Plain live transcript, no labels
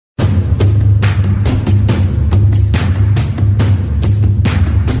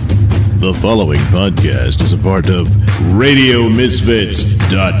The following podcast is a part of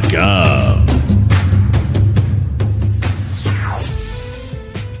RadioMisfits.com.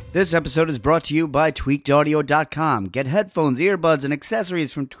 This episode is brought to you by TweakedAudio.com. Get headphones, earbuds, and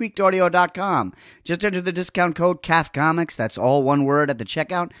accessories from TweakedAudio.com. Just enter the discount code CAFCOMICS, that's all one word, at the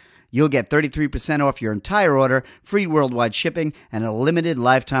checkout. You'll get 33% off your entire order, free worldwide shipping, and a limited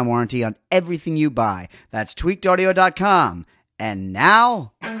lifetime warranty on everything you buy. That's TweakedAudio.com. And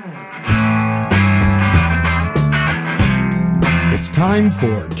now... It's time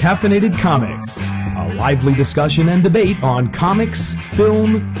for Caffeinated Comics, a lively discussion and debate on comics,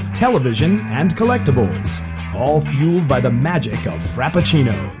 film, television, and collectibles, all fueled by the magic of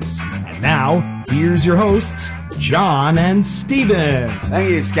Frappuccinos. And now, here's your hosts, John and Steven. Thank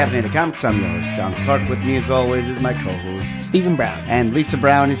you, Caffeinated Comics. I'm your host, John Clark. With me, as always, is my co-host, Stephen Brown. And Lisa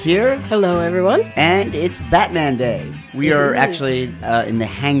Brown is here. Hello, everyone. And it's Batman Day. We are actually in the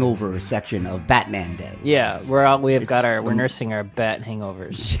hangover section of Batman Day. Yeah, we're nursing our bat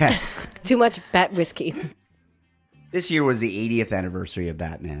hangovers. Yes. Too much bat whiskey. This year was the 80th anniversary of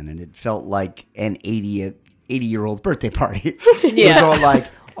Batman, and it felt like an 80-year-old birthday party. It was all like,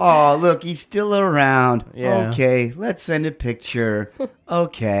 oh, look, he's still around. Yeah. Okay, let's send a picture.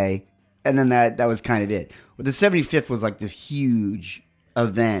 Okay. And then that was kind of it. But the 75th was like this huge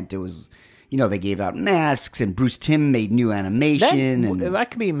event. It was... You know, they gave out masks, and Bruce Timm made new animation. I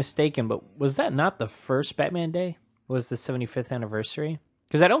could be mistaken, but was that not the first Batman Day? Was the 75th anniversary?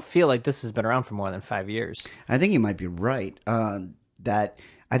 Because I don't feel like this has been around for more than 5 years. I think you might be right. That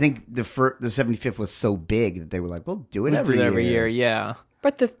I think the 75th was so big that they were like, "We'll do it every year." Yeah.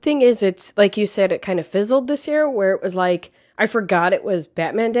 But the thing is, it's like you said, it kind of fizzled this year, where it was like I forgot it was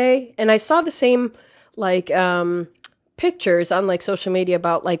Batman Day, and I saw the same pictures on like social media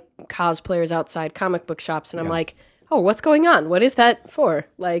about like cosplayers outside comic book shops, and I'm like, oh, what's going on? What is that for?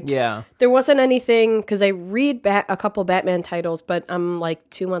 Like, there wasn't anything, because I read a couple Batman titles, but I'm like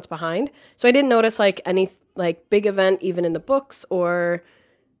 2 months behind, so I didn't notice like any like big event even in the books. Or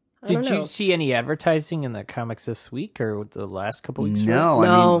did you see any advertising in the comics this week or the last couple weeks? No,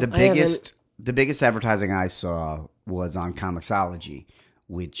 I mean the biggest advertising I saw was on Comixology,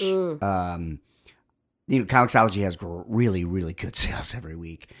 which Comixology has really, really good sales every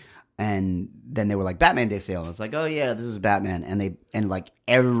week. And then they were like, Batman Day sale. And I was like, oh yeah, this is Batman. And like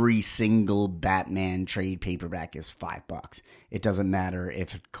every single Batman trade paperback is $5. It doesn't matter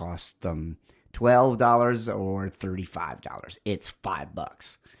if it costs them $12 or $35. It's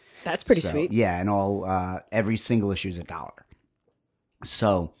 $5. That's pretty sweet. Yeah, and every single issue is $1.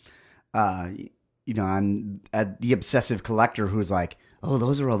 So, I'm the obsessive collector who's like, oh,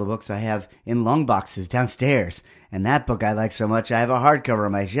 those are all the books I have in long boxes downstairs. And that book I like so much, I have a hardcover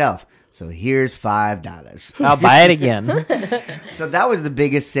on my shelf. So here's $5. I'll buy it again. So that was the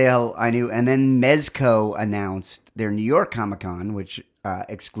biggest sale I knew. And then Mezco announced their New York Comic-Con, which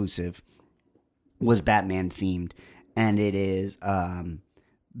exclusive, was Batman themed. And it is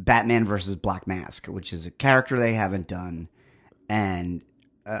Batman versus Black Mask, which is a character they haven't done. And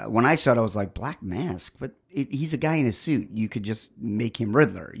when I saw it, I was like, Black Mask? But he's a guy in a suit. You could just make him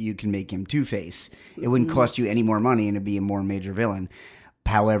Riddler. You can make him Two-Face. It wouldn't cost you any more money, and it'd be a more major villain.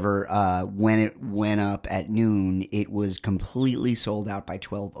 However, when it went up at noon, it was completely sold out by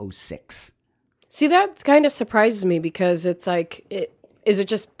 12:06. See, that kind of surprises me, because it's like, is it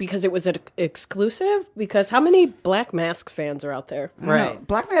just because it was an exclusive? Because how many Black Mask fans are out there? Right.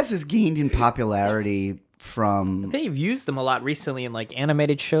 Black Mask has gained in popularity from... They've used them a lot recently in like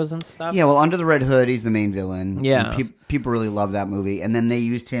animated shows and stuff. Yeah, well, Under the Red Hood, he's the main villain. Yeah. People really love that movie. And then they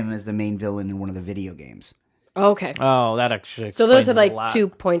used him as the main villain in one of the video games. Okay. Oh, that actually explains so those are like a lot. 2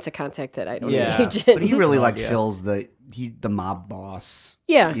 points of contact that I don't need. But he really fills he's the mob boss.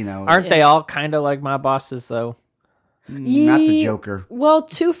 Yeah. You know. Aren't they all kind of like mob bosses though? Not the Joker. Well,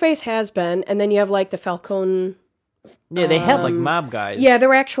 Two-Face has been, and then you have like the Falcone. Yeah, they had like mob guys. Yeah, they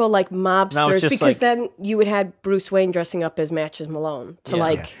were actual like mobsters, because like... then you would have Bruce Wayne dressing up as Matches Malone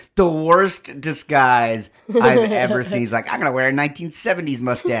the worst disguise I've ever seen. He's like, I'm gonna wear a 1970s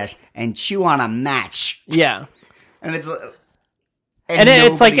mustache and chew on a match. Yeah, and it's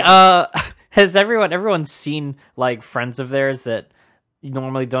it's like has everyone seen like friends of theirs that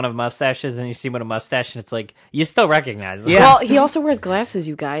normally don't have mustaches, and you see them with a mustache, and it's like you still recognize them. Yeah. Well, he also wears glasses,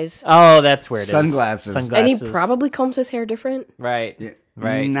 you guys. Oh, that's where it is. Sunglasses. And he probably combs his hair different. Right. Yeah.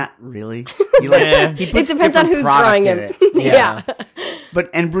 Right. Not really. It depends on who's drawing him. Yeah.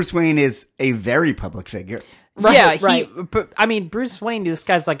 And Bruce Wayne is a very public figure. Right. I mean, Bruce Wayne, this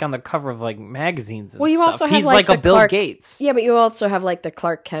guy's like on the cover of like magazines and you stuff. also have He's like a the Bill Clark... Gates. Yeah, but you also have like the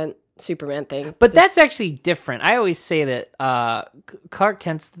Clark Kent Superman thing. But that's actually different. I always say that Clark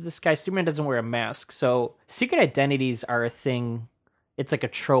Kent's this guy. Superman doesn't wear a mask, so secret identities are a thing. It's like a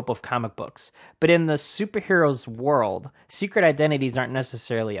trope of comic books. But in the superheroes world, secret identities aren't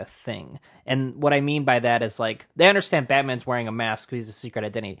necessarily a thing. And what I mean by that is, like, they understand Batman's wearing a mask because he's a secret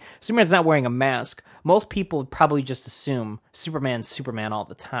identity. Superman's not wearing a mask. Most people would probably just assume Superman's Superman all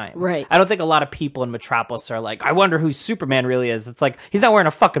the time. Right. I don't think a lot of people in Metropolis are like, I wonder who Superman really is. It's like, he's not wearing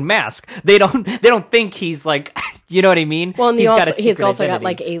a fucking mask. They don't think he's like, you know what I mean? Well, and he's also got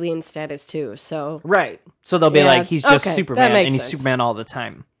like alien status too, so. Right. So they'll be like, he's just Superman, and he's sense. Superman all the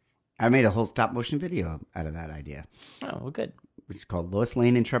time. I made a whole stop motion video out of that idea. Oh, well, good. Which is called Lois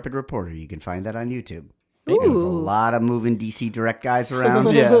Lane Intrepid Reporter. You can find that on YouTube. There's a lot of moving DC Direct guys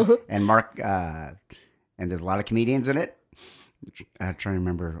around. Yeah. And Mark, and there's a lot of comedians in it. I'm trying to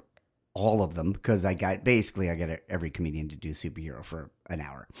remember all of them because I got every comedian to do superhero for an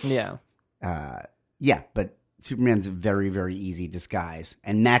hour. Yeah. Yeah, but Superman's a very, very easy disguise.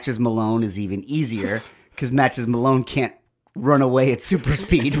 And Matches Malone is even easier because Matches Malone can't run away at super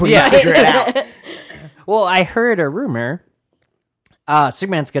speed when you figure it out. Well, I heard a rumor.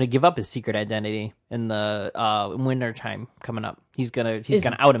 Superman's going to give up his secret identity in the winter time coming up. He's gonna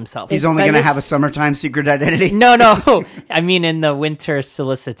out himself. He's only going to have a summertime secret identity? No. I mean, in the winter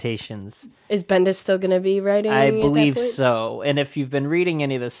solicitations. Is Bendis still going to be writing? I believe so. And if you've been reading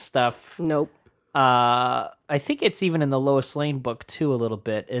any of this stuff... Nope. I think it's even in the Lois Lane book too a little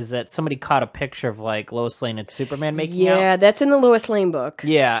bit, is that somebody caught a picture of like Lois Lane and Superman making out. Yeah, that's in the Lois Lane book.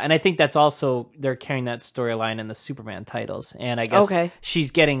 Yeah, and I think that's also, they're carrying that storyline in the Superman titles. And I guess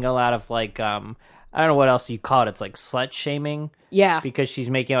she's getting a lot of like, I don't know what else you call it. It's like slut shaming. Yeah. Because she's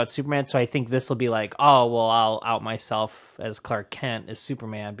making out Superman. So I think this will be like, oh, well, I'll out myself as Clark Kent as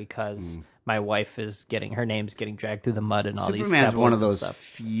Superman because my wife is her name's getting dragged through the mud and all these stuff. Superman's one of those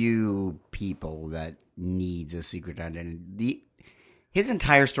few people that needs a secret identity. His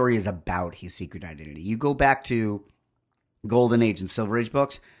entire story is about his secret identity. You go back to Golden Age and Silver Age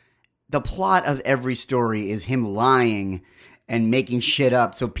books, the plot of every story is him lying and making shit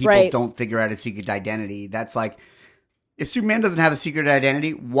up so people don't figure out his secret identity. That's like, if Superman doesn't have a secret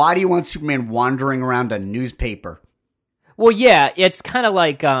identity, why do you want Superman wandering around a newspaper? Well, yeah, it's kind of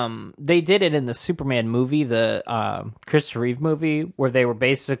like they did it in the Superman movie, the Christopher Reeve movie, where they were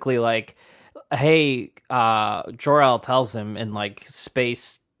basically like, hey, Jor-El tells him in like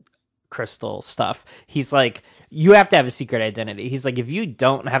space crystal stuff, he's like, you have to have a secret identity. He's like, if you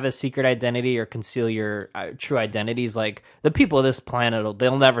don't have a secret identity or conceal your true identities, like the people of this planet,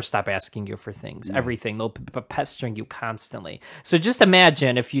 they'll never stop asking you for things, everything. They'll be pestering you constantly. So just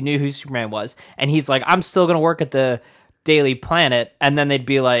imagine if you knew who Superman was, and he's like, I'm still going to work at the Daily Planet, and then they'd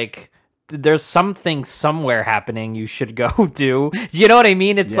be like, there's something somewhere happening you should go do. You know what I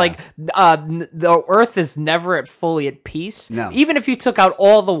mean? It's like the Earth is never fully at peace. No. Even if you took out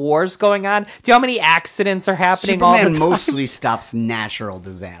all the wars going on, do you know how many accidents are happening all the time? Superman mostly stops natural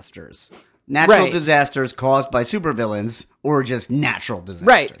disasters. Natural disasters caused by supervillains or just natural disasters.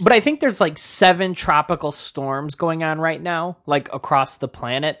 Right, but I think there's like 7 tropical storms going on right now, like across the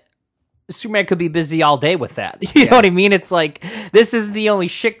planet. Superman could be busy all day with that. You know what I mean? It's like, this isn't the only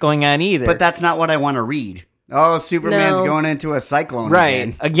shit going on either. But that's not what I want to read. Oh, Superman's going into a cyclone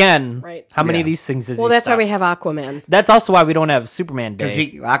again. Right. How many of these things is Well, that's why we have Aquaman. That's also why we don't have Superman Day.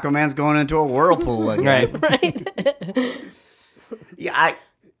 Because Aquaman's going into a whirlpool again. Right.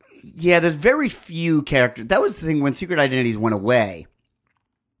 There's very few characters. That was the thing when secret identities went away.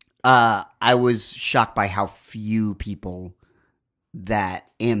 I was shocked by how few people that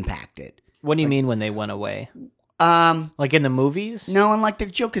impacted. What do you mean when they went away? Like in the movies? No, in like the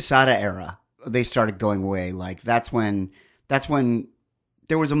Joe Quesada era, they started going away. Like that's when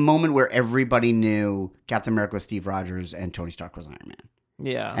there was a moment where everybody knew Captain America was Steve Rogers and Tony Stark was Iron Man.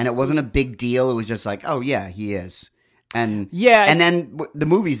 Yeah. And it wasn't a big deal. It was just like, oh yeah, he is. And then the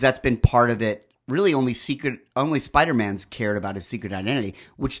movies, that's been part of it. Really only Spider-Man's cared about his secret identity,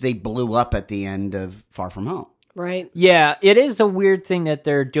 which they blew up at the end of Far From Home. Right. Yeah, it is a weird thing that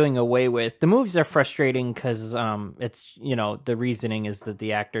they're doing away with. The movies are frustrating because it's, the reasoning is that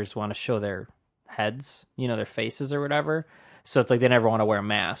the actors want to show their heads, their faces or whatever. So it's like they never want to wear a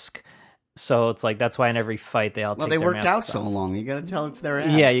mask. So it's like, that's why in every fight they all take their masks off. Well, they worked out so long. You got to tell it's their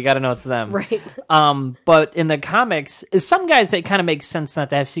ass. Yeah, you got to know it's them. Right. But in the comics, some guys, it kind of makes sense not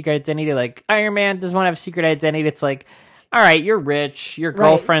to have secret identity. Like Iron Man doesn't want to have secret identity. It's like, all right, you're rich. Your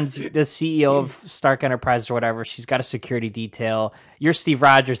girlfriend's the CEO of Stark Enterprise or whatever. She's got a security detail. You're Steve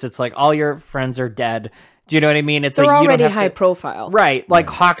Rogers. It's like all your friends are dead. Do you know what I mean? It's They're like already high profile. Right. Like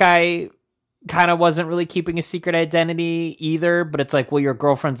Hawkeye kind of wasn't really keeping a secret identity either, but it's like, well, your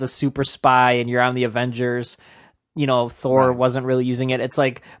girlfriend's a super spy and you're on the Avengers. Thor wasn't really using it. It's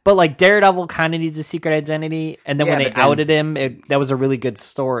like, but like Daredevil kind of needs a secret identity. And then when they outed him, that was a really good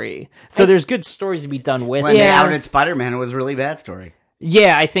story. So there's good stories to be done with it. When they outed Spider-Man, it was a really bad story.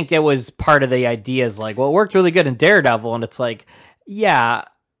 Yeah, I think that was part of the idea is like, well, it worked really good in Daredevil. And it's like, yeah.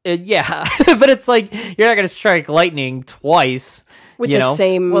 But it's like, you're not going to strike lightning twice. With the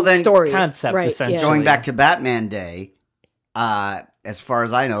same story. Concept, essentially. Going back to Batman Day, as far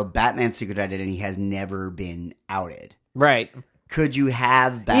as I know, Batman's secret identity has never been outed. Right. Could you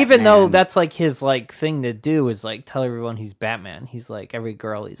have Batman... Even though that's like his like thing to do is like tell everyone he's Batman. He's like every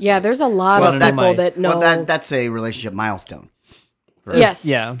girl he's like, there's a lot of people that know... Well, that's a relationship milestone. Yes.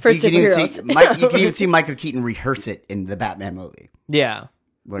 Yeah. For superheroes. You can even see Michael Keaton rehearse it in the Batman movie. Yeah.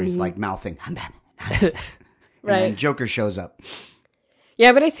 Where he's like mouthing, I'm Batman. Right. And Joker shows up.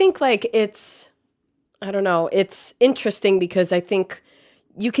 Yeah, but I think like I don't know. It's interesting because I think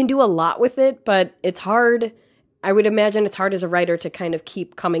you can do a lot with it, but it's hard. I would imagine it's hard as a writer to kind of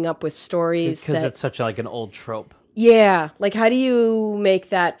keep coming up with stories. Because it's such like an old trope. Yeah. Like, how do you make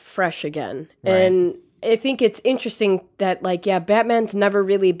that fresh again? Right. And I think it's interesting that, like, Batman's never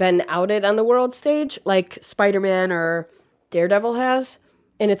really been outed on the world stage like Spider-Man or Daredevil has.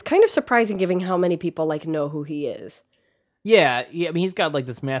 And it's kind of surprising given how many people, like, know who he is. Yeah, I mean, he's got like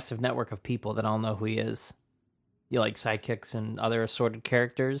this massive network of people that all know who he is. Like sidekicks and other assorted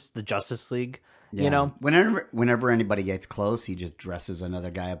characters, the Justice League. Yeah. Whenever anybody gets close, he just dresses another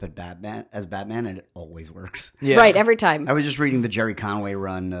guy up as Batman, and it always works. Yeah. Right, every time. I was just reading the Jerry Conway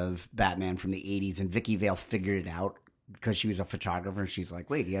run of Batman from the 80s, and Vicky Vale figured it out because she was a photographer. She's like,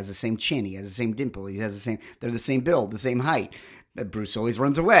 wait, he has the same chin, he has the same dimple, they're the same build, the same height. But Bruce always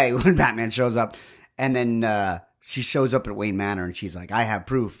runs away when Batman shows up. And then she shows up at Wayne Manor, and she's like, I have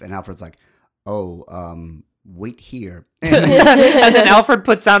proof. And Alfred's like, wait here. And then Alfred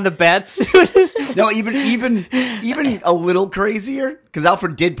puts on the bat suit. No, even a little crazier, because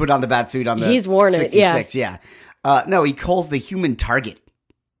Alfred did put on the bat suit on the He's worn 66, it, no, he calls the Human Target.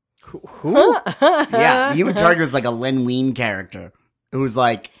 Who? Yeah, the Human Target was like a Len Wein character who was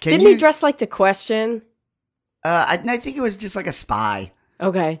like, Didn't he dress like the Question? I think it was just like a spy.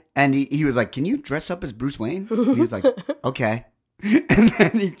 Okay. And he was like, can you dress up as Bruce Wayne? And he was like, okay. And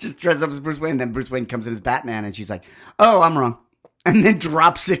then he just dresses up as Bruce Wayne. And then Bruce Wayne comes in as Batman, and she's like, oh, I'm wrong. And then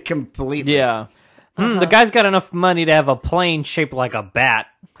drops it completely. Yeah. The guy's got enough money to have a plane shaped like a bat.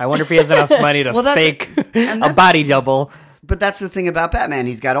 I wonder if he has enough money to fake a body double. But that's the thing about Batman.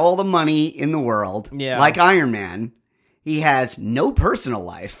 He's got all the money in the world. Yeah. Like Iron Man. He has no personal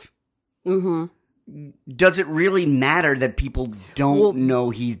life. Mm-hmm. Does it really matter that people don't know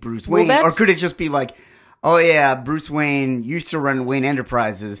he's Bruce Wayne? Or could it just be like, oh yeah, Bruce Wayne used to run Wayne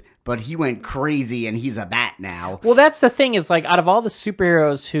Enterprises, but he went crazy and he's a bat now. Well, that's the thing is like out of all the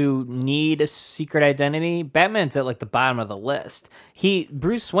superheroes who need a secret identity, Batman's at like the bottom of the list.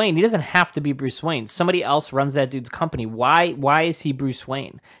 Bruce Wayne, he doesn't have to be Bruce Wayne. Somebody else runs that dude's company. Why is he Bruce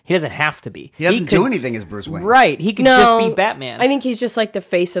Wayne? He doesn't have to be. He doesn't do anything as Bruce Wayne. Right. He could just be Batman. I think he's just like the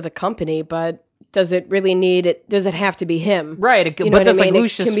face of the company, but does it really need it? Does it have to be him? Right, but that's like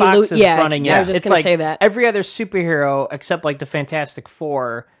Lucius Fox is running it. I was just going to say that. Every other superhero except like the Fantastic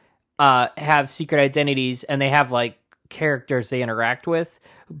Four have secret identities, and they have like characters they interact with.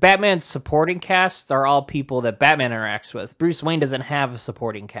 Batman's supporting casts are all people that Batman interacts with. Bruce Wayne doesn't have a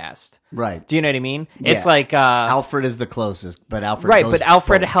supporting cast. Right. Do you know what I mean? Yeah. It's like Alfred is the closest, but Alfred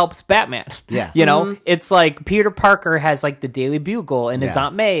Alfred helps Batman. Yeah. You know, it's like Peter Parker has like the Daily Bugle and his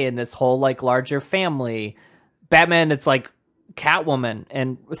Aunt May and this whole like larger family. Batman, it's like Catwoman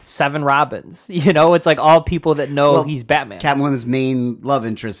and 7 Robins. You know, it's like all people that know he's Batman. Catwoman's main love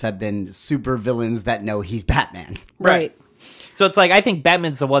interests have been super villains that know he's Batman. Right. So it's like, I think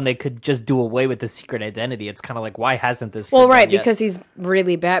Batman's the one that could just do away with the secret identity. It's kind of like, why hasn't this been done yet? Because he's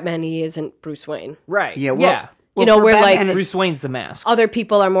really Batman. He isn't Bruce Wayne. Right. Yeah. Well, you know, where Batman, like Bruce Wayne's the mask. Other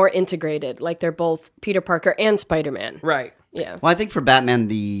people are more integrated. Like they're both Peter Parker and Spider-Man. Right. Yeah. Well, I think for Batman,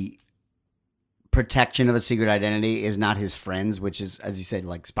 the protection of a secret identity is not his friends, which is, as you said,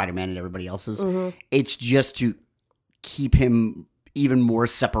 like Spider-Man and everybody else's. Mm-hmm. It's just to keep him even more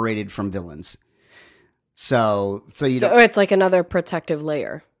separated from villains. So it's like another protective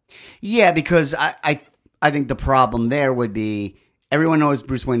layer. Yeah, because I think the problem there would be everyone knows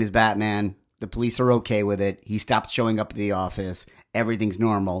Bruce Wayne is Batman. The police are okay with it. He stopped showing up at the office. Everything's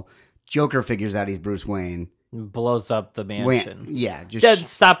normal. Joker figures out he's Bruce Wayne. Blows up the mansion. Just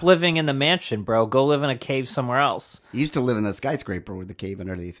stop living in the mansion, bro. Go live in a cave somewhere else. He used to live in the skyscraper with the cave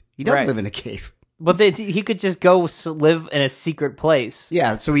underneath. He does live in a cave. But he could just go live in a secret place.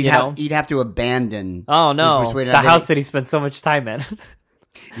 Yeah, so he'd have to abandon. Oh no, the house that he spent so much time in.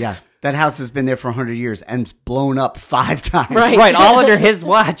 Yeah, that house has been there for 100 years and it's blown up 5 times. Right, all under his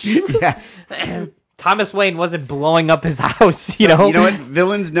watch. Yes. Thomas Wayne wasn't blowing up his house, you know? You know what?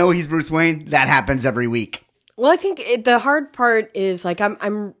 Villains know he's Bruce Wayne. That happens every week. Well, I think the hard part is, like,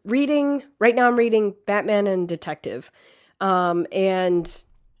 I'm reading, right now I'm reading Batman and Detective, and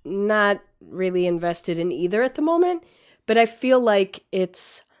not really invested in either at the moment, but I feel like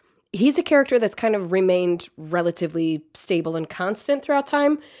he's a character that's kind of remained relatively stable and constant throughout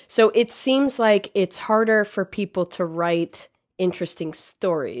time. So it seems like it's harder for people to write interesting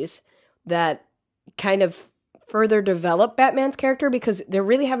stories that kind of further develop Batman's character, because there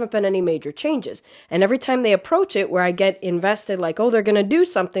really haven't been any major changes. And every time they approach it where I get invested, like, oh, they're going to do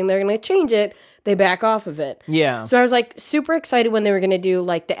something, they're going to change it, they back off of it. Yeah. So I was like super excited when they were going to do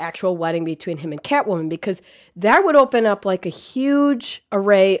like the actual wedding between him and Catwoman, because that would open up like a huge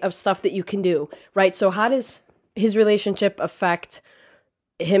array of stuff that you can do, right? So how does his relationship affect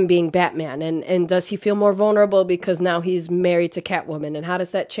him being Batman? And does he feel more vulnerable because now he's married to Catwoman? And how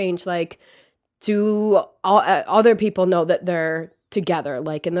does that change, like, do other people know that they're together?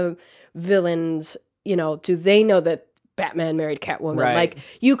 Like, in the villains, you know, do they know that Batman married Catwoman? Right. Like,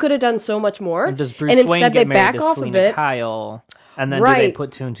 you could have done so much more. And does Bruce Wayne get married to Selena Kyle? And then Right. do they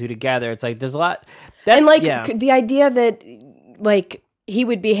put 2 and 2 together? It's like, there's a lot. And like, the idea that, like, he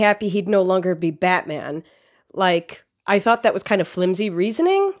would be happy he'd no longer be Batman, like, I thought that was kind of flimsy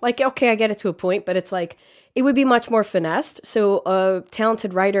reasoning. Like, okay, I get it to a point, but it's like, it would be much more finessed. So a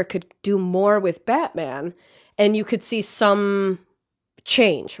talented writer could do more with Batman, and you could see some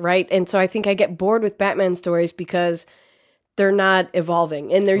change, right? And so I think I get bored with Batman stories because they're not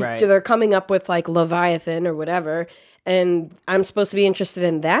evolving, and they're coming up with like Leviathan or whatever, and I'm supposed to be interested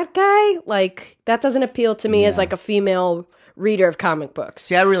in that guy. Like, that doesn't appeal to me as like a female reader of comic books.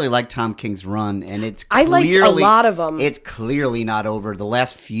 See, I really like Tom King's run, and I liked a lot of them. It's clearly not over. The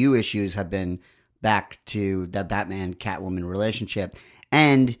last few issues have been back to the Batman-Catwoman relationship,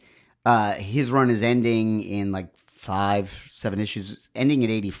 and his run is ending in like 5-7 issues, ending at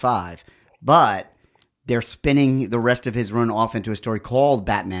 85, but they're spinning the rest of his run off into a story called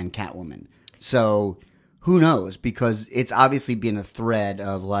Batman-Catwoman. So who knows? Because it's obviously been a thread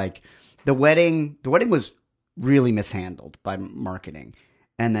of like the wedding was really mishandled by marketing.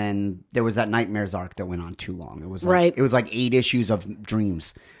 And then there was that Nightmares arc that went on too long. It was like, It was like 8 issues of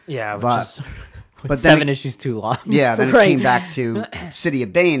dreams. Yeah, but 7 issues too long. Yeah, then it came back to City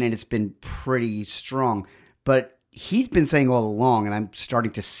of Bane, and it's been pretty strong. But he's been saying all along, and I'm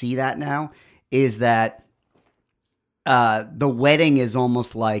starting to see that now, is that the wedding is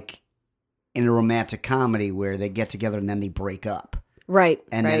almost like in a romantic comedy where they get together and then they break up. Right.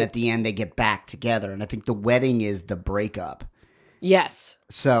 And then at the end they get back together. And I think the wedding is the breakup. Yes.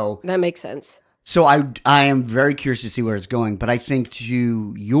 So that makes sense. So I am very curious to see where it's going. But I think,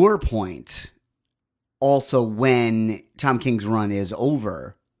 to your point, also when Tom King's run is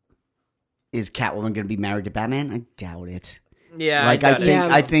over, is Catwoman going to be married to Batman? I doubt it. Yeah, like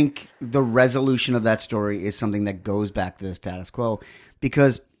I think the resolution of that story is something that goes back to the status quo,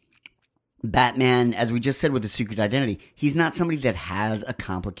 because Batman, as we just said with the Secret Identity, he's not somebody that has a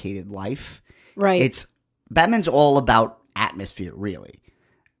complicated life. Right. Batman's all about atmosphere, really.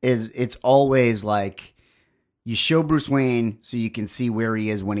 It's always like you show Bruce Wayne so you can see where he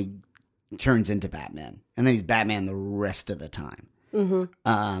is when he turns into Batman, and then he's Batman the rest of the time. Mm-hmm.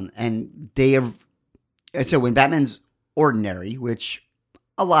 And they have, so when Batman's ordinary, which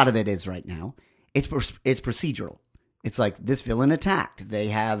a lot of it is right now, it's procedural. It's like, this villain attacked. They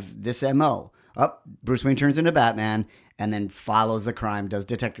have this MO. Bruce Wayne turns into Batman and then follows the crime, does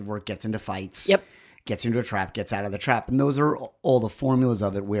detective work, gets into fights, gets into a trap, gets out of the trap. And those are all the formulas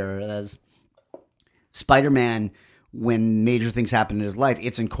of it, whereas Spider-Man, when major things happen in his life,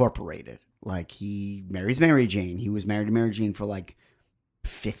 it's incorporated. Like, he marries Mary Jane. He was married to Mary Jane for like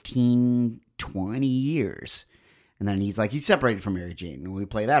 15, 20 years. And then he's separated from Mary Jane. And we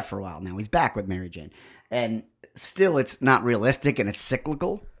play that for a while. Now he's back with Mary Jane. And still, it's not realistic and it's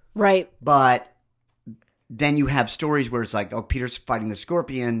cyclical. Right. But then you have stories where it's like, oh, Peter's fighting the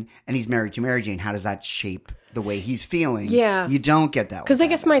Scorpion and he's married to Mary Jane. How does that shape the way he's feeling? Yeah. You don't get that. Because I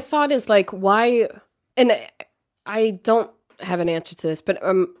guess my thought is like, why, and I don't have an answer to this, but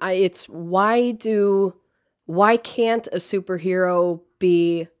it's why can't a superhero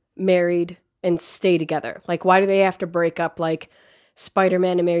be married and stay together? Like, why do they have to break up, like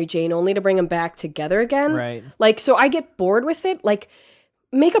Spider-Man and Mary Jane, only to bring them back together again? Right. Like, so I get bored with it. Like,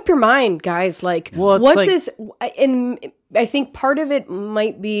 make up your mind, guys. Like, well, what is, and I think part of it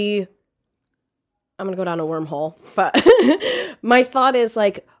might be I'm going to go down a wormhole, but my thought is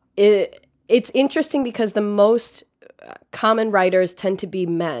like, it's interesting because the most common writers tend to be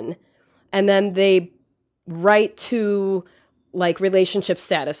men, and then they write to like relationship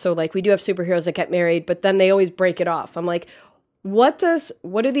status. So like we do have superheroes that get married, but then they always break it off. I'm like, what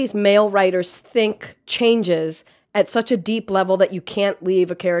do these male writers think changes at such a deep level that you can't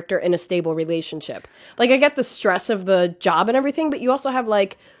leave a character in a stable relationship? Like, I get the stress of the job and everything, but you also have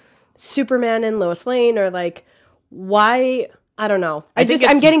like Superman and Lois Lane, or like, why? I don't know.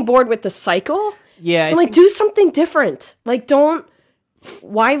 I'm getting bored with the cycle. Yeah. So I'm like, do something different. Like,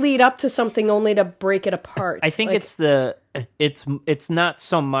 why lead up to something only to break it apart? I think it's not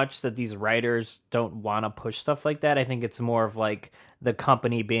so much that these writers don't want to push stuff like that. I think it's more of like the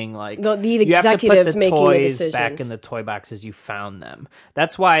company being like, the you have to put the making toys the back in the toy boxes you found them.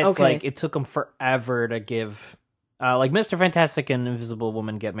 That's why it's like it took them forever to give. Like Mr. Fantastic and Invisible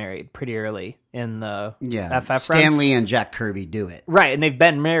Woman get married pretty early in the FF run. Stan Lee and Jack Kirby do it. Right, and they've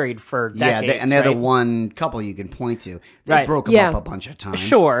been married for decades. And they're the right? one couple you can point to. They broke them up a bunch of times.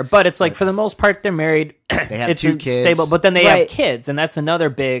 Sure, but it's like for the most part they're married. They have it's 2 kids. Stable, but then they have kids, and that's another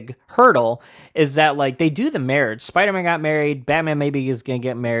big hurdle, is that like they do the marriage. Spider-Man got married, Batman maybe is going to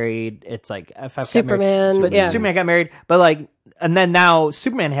get married. It's like FF Superman, got married. Superman got married, but like, and then now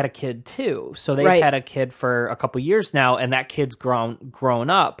Superman had a kid too. So they've had a kid for a couple years now, and that kid's grown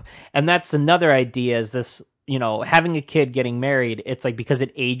up. And that's another idea, is this, you know, having a kid getting married, it's like because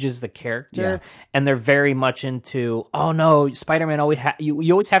it ages the character, and they're very much into, oh no, Spider-Man always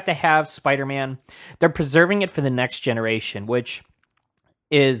you always have to have Spider-Man. They're preserving it for the next generation, which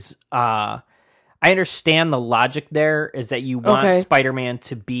is I understand the logic there, is that you want Spider-Man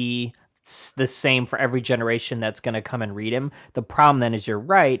to be the same for every generation that's going to come and read him. The problem then is, you're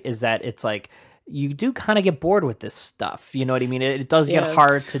right, is that it's like you do kind of get bored with this stuff. You know what I mean? It does get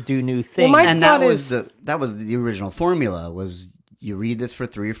hard to do new things. Well, and that was the original formula, was you read this for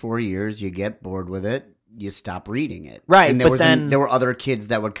 3 or 4 years, you get bored with it, you stop reading it. Right. And there were other kids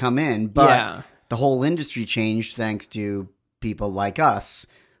that would come in, but the whole industry changed thanks to people like us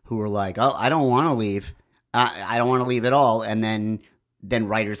who were like, oh, I don't want to leave. I don't want to leave at all. And then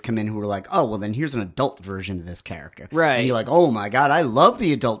writers come in who are like, oh, well, then here's an adult version of this character. Right. And you're like, oh my God, I love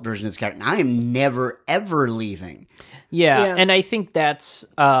the adult version of this character. I am never, ever leaving. Yeah. And I think that's,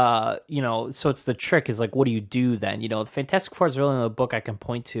 you know, so it's the trick is like, what do you do then? You know, the Fantastic Four is really the book I can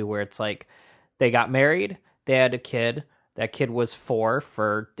point to where it's like, they got married, they had a kid. That kid was 4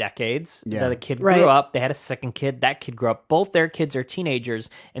 for decades. Yeah. The kid grew up. They had a second kid. That kid grew up. Both their kids are teenagers,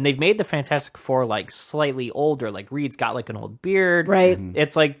 and they've made the Fantastic Four like slightly older. Like Reed's got like an old beard. Right.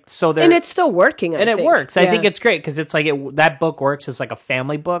 It's like, so they're, and it's still working. I think. It works. I think it's great because it's like that book works as like a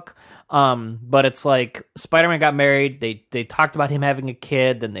family book. But it's like Spider-Man got married. They talked about him having a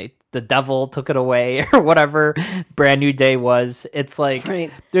kid. Then the devil took it away or whatever Brand New Day was. It's like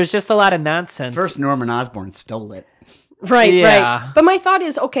there's just a lot of nonsense. First, Norman Osborn stole it. Right. But my thought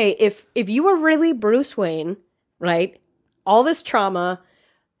is, okay, if you were really Bruce Wayne, right, all this trauma,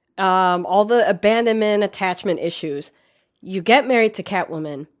 all the abandonment, attachment issues, you get married to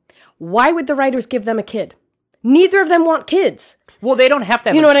Catwoman, why would the writers give them a kid? Neither of them want kids. Well, they don't have to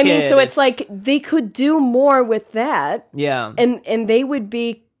have You know a what I kid. mean? So it's like they could do more with that. Yeah. And they would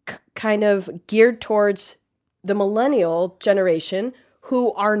be kind of geared towards the millennial generation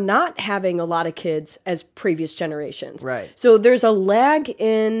who are not having a lot of kids as previous generations. Right. So there's a lag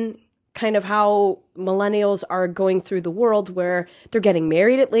in kind of how millennials are going through the world, where they're getting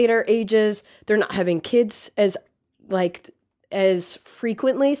married at later ages. They're not having kids as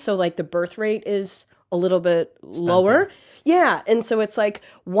frequently. So like the birth rate is a little bit lower. Yeah. And so it's like,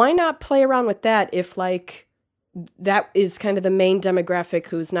 why not play around with that if like that is kind of the main demographic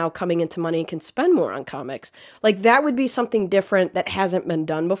who's now coming into money and can spend more on comics? Like that would be something different that hasn't been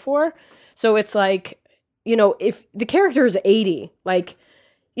done before. So it's like, you know, if the character is 80, like,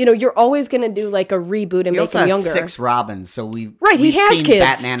 you know, you're always going to do like a reboot and make him younger. 6 Robins, so we've he has seen kids.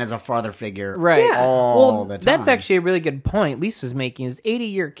 Batman as a father figure all the time. That's actually a really good point Lisa's making, is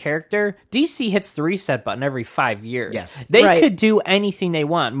 80-year character. DC hits the reset button every 5 years. Yes. They could do anything they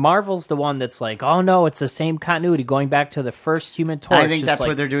want. Marvel's the one that's like, oh no, it's the same continuity going back to the first Human Torch. I think that's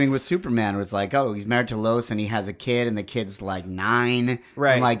what they're doing with Superman. Where it's like, oh, he's married to Lois and he has a kid, and the kid's like 9.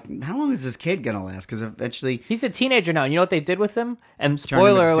 Right. I'm like, how long is this kid going to last? Because eventually... He's a teenager now. You know what they did with him? And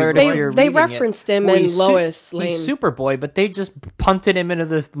spoiler alert if you're They referenced him in Lois Lane. He's Superboy, but they just punted him into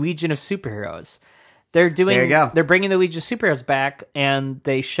the Legion of Superheroes. There you go. They're bringing the Legion of Superheroes back, and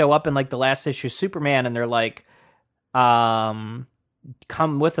they show up in like the last issue of Superman, and they're like, "Come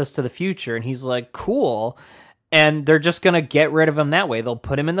with us to the future," and he's like, "Cool." And they're just going to get rid of him that way. They'll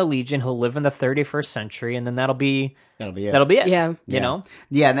put him in the Legion. He'll live in the 31st century, and then that'll be it. That'll be it. Yeah. You know?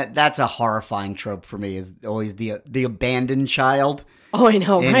 Yeah, that's a horrifying trope for me, is always the abandoned child. Oh, I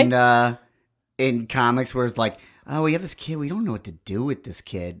know, right? In comics, where it's like, oh, we have this kid. We don't know what to do with this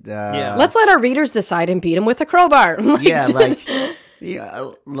kid. Let's let our readers decide and beat him with a crowbar.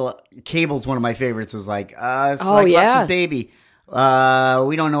 Cable's one of my favorites. Was like, Cyclops' baby.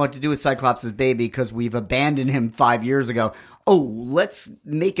 We don't know what to do with Cyclops' baby because we've abandoned him 5 years ago. Oh, let's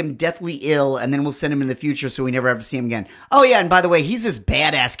make him deathly ill, and then we'll send him in the future so we never ever see him again. Oh, yeah, and by the way, he's this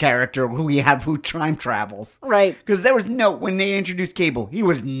badass character who time travels. Right. Because when they introduced Cable, he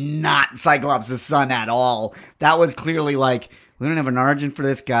was not Cyclops' son at all. That was clearly like, we don't have an origin for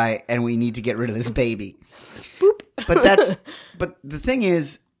this guy, and we need to get rid of this baby. Boop. But the thing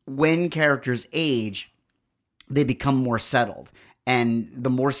is, when characters age, they become more settled. And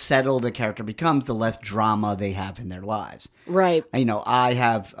the more settled a character becomes, the less drama they have in their lives. Right. I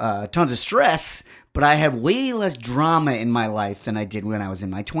have tons of stress, but I have way less drama in my life than I did when I was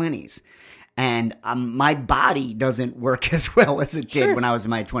in my 20s. And my body doesn't work as well as it did when I was in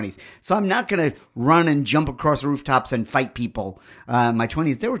my 20s. So I'm not going to run and jump across rooftops and fight people. In my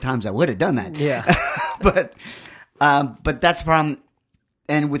 20s, there were times I would have done that. Yeah. But that's the problem.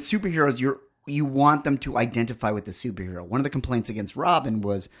 And with superheroes, you want them to identify with the superhero. One of the complaints against Robin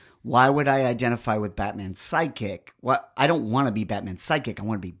was, why would I identify with Batman's sidekick? Well, I don't want to be Batman's sidekick. I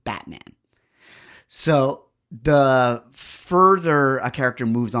want to be Batman. So the further a character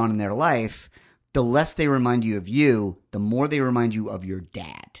moves on in their life, the less they remind you of you, the more they remind you of your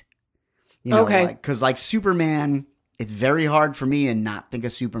dad. Because like Superman, it's very hard for me to not think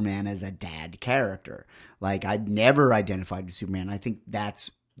of Superman as a dad character. Like, I've never identified with Superman. I think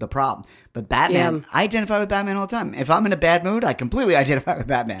that's the problem. But Batman, I identify with Batman all the time. If I'm in a bad mood, I completely identify with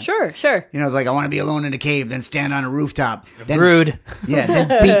Batman. Sure. It's like, I want to be alone in a cave, then stand on a rooftop. Then, rude. Yeah,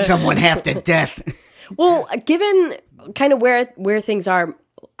 then beat someone half to death. Well, given kind of where things are,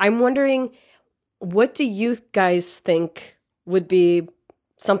 I'm wondering, what do you guys think would be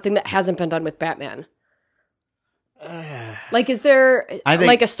something that hasn't been done with Batman? Like, is there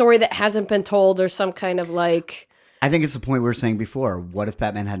a story that hasn't been told, or some kind of like... I think it's the point we were saying before. What if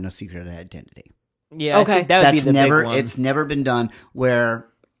Batman had no secret identity? Yeah, okay. I think that would be the big one. It's never been done where,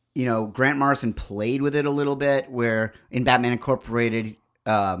 Grant Morrison played with it a little bit, where in Batman Incorporated,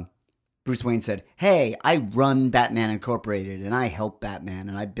 Bruce Wayne said, hey, I run Batman Incorporated, and I help Batman,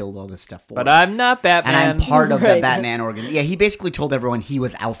 and I build all this stuff for him. But I'm not Batman. And I'm part of the Batman organization. Yeah, he basically told everyone he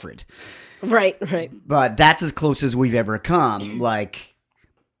was Alfred. Right. But that's as close as we've ever come. Like...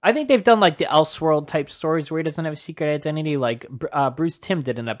 I think they've done like the Elseworld type stories where he doesn't have a secret identity. Like Bruce Timm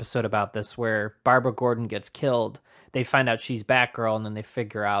did an episode about this where Barbara Gordon gets killed. They find out she's Batgirl, and then they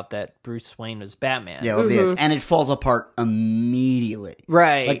figure out that Bruce Wayne was Batman. Yeah, and it falls apart immediately.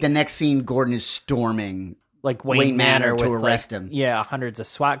 Right. Like the next scene, Gordon is storming like Wayne Manor to arrest him. Yeah, hundreds of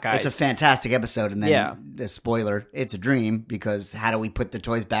SWAT guys. It's a fantastic episode, and then the spoiler, it's a dream, because how do we put the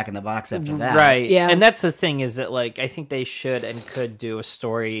toys back in the box after that? Right. Yeah. And that's the thing, is that like I think they should and could do a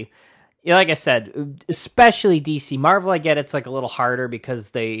story. Like I said, especially DC. Marvel, I get it's like a little harder because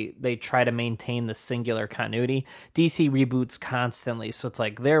they try to maintain the singular continuity. DC reboots constantly, so it's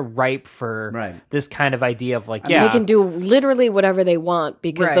like they're ripe for this kind of idea of like, they can do literally whatever they want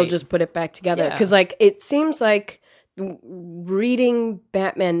because they'll just put it back together. Because like it seems like reading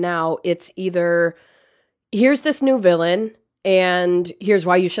Batman now, it's either here's this new villain and here's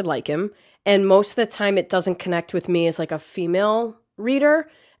why you should like him, and most of the time it doesn't connect with me as like a female reader.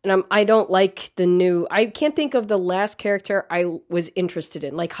 And I don't like I can't think of the last character I was interested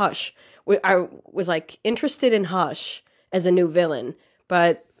in, like Hush. I was like interested in Hush as a new villain,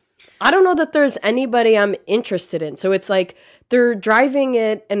 but I don't know that there's anybody I'm interested in. So it's like they're driving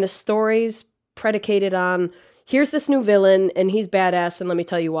it, and the story's predicated on, here's this new villain and he's badass and let me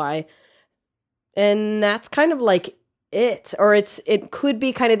tell you why. And that's kind of like it. Or it could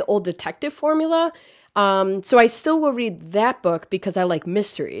be kind of the old detective formula. So I still will read that book because I like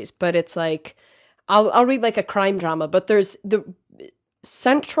mysteries, but it's like, I'll read like a crime drama, but there's the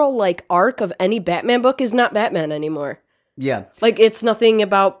central like arc of any Batman book is not Batman anymore. Yeah. Like it's nothing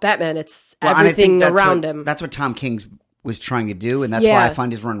about Batman. It's everything around him. That's what Tom King was trying to do. And that's why I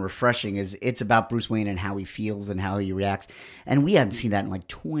find his run refreshing, is it's about Bruce Wayne and how he feels and how he reacts. And we hadn't seen that in like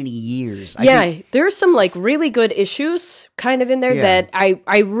 20 years. There's some like really good issues kind of in there that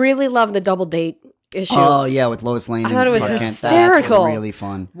I really love the double date issue. Oh yeah, with Lois Lane. I thought it was hysterical. That's really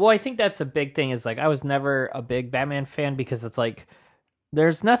fun. Well, I think that's a big thing. Is like I was never a big Batman fan because it's like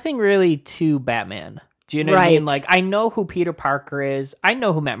there's nothing really to Batman Do you know what I mean? Like, I know who Peter Parker is. I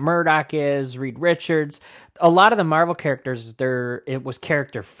know who Matt Murdock is, Reed Richards. A lot of the Marvel characters, it was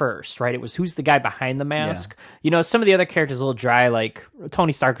character first, right? It was who's the guy behind the mask. Yeah. You know, some of the other characters a little dry, like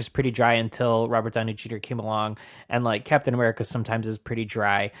Tony Stark was pretty dry until Robert Downey Jr. came along, and like Captain America sometimes is pretty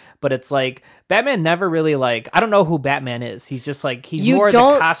dry. But it's like, Batman never really like, I don't know who Batman is. He's just like, he's more the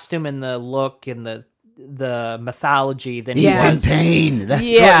costume and the look and the mythology than he's in pain. That's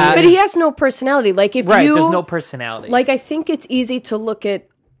but he has no personality. Like if there's no personality. Like I think it's easy to look at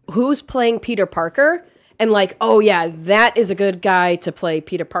who's playing Peter Parker and like, oh yeah, that is a good guy to play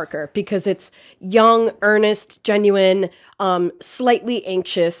Peter Parker because it's young, earnest, genuine, slightly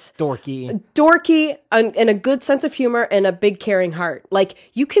anxious, dorky, and a good sense of humor and a big caring heart. Like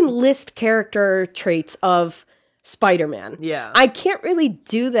you can list character traits of Spider-Man. Yeah. I can't really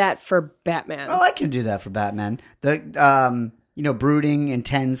do that for Batman. Oh, I can do that for Batman. The brooding,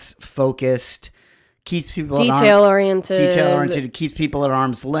 intense, focused, keeps people detail-oriented, keeps people at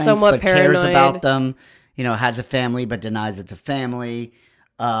arm's length, somewhat but paranoid. Cares about them, has a family but denies it's a family,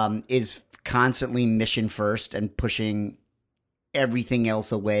 is constantly mission first and pushing everything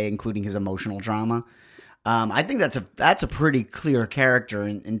else away, including his emotional drama. I think that's a pretty clear character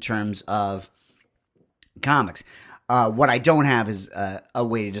in terms of comics. What I don't have is a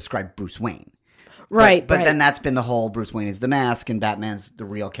way to describe Bruce Wayne. Right. But then that's been the whole Bruce Wayne is the mask and Batman's the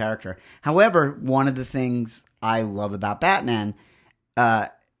real character. However, one of the things I love about Batman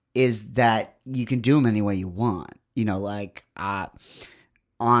is that you can do him any way you want. I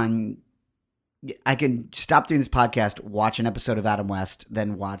can stop doing this podcast, watch an episode of Adam West,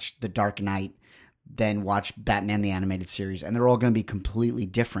 then watch The Dark Knight, then watch Batman the Animated Series, and they're all going to be completely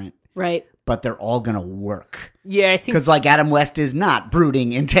different. Right. But they're all going to work. Yeah, I think... Because, Adam West is not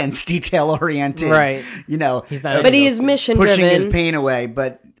brooding, intense, detail-oriented. Right. He's not... But he is mission-driven. Pushing his pain away,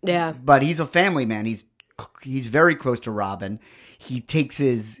 but... Yeah. But he's a family man. He's very close to Robin. He takes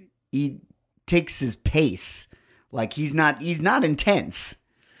his pace. Like, he's not intense.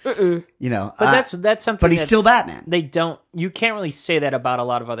 Mm-mm. But that's something. But he's still Batman. You can't really say that about a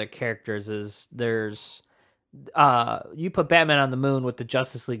lot of other characters. You put Batman on the moon with the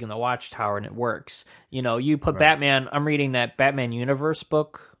Justice League and the Watchtower, and it works. You put Batman. I'm reading that Batman Universe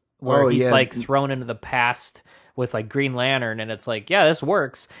book where he's thrown into the past with Green Lantern, and it's this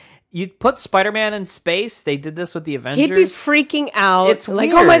works. You put Spider-Man in space. They did this with the Avengers. He'd be freaking out. It's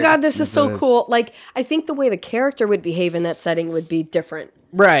weird. Oh my god, this is so cool. I think the way the character would behave in that setting would be different.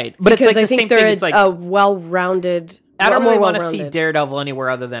 Right, but because I think they're a well-rounded. I don't really want to see Daredevil anywhere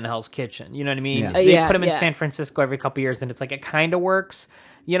other than Hell's Kitchen. You know what I mean? Yeah. They put him in San Francisco every couple years, and it's it kind of works,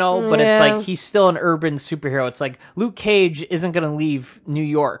 but it's he's still an urban superhero. It's Luke Cage isn't going to leave New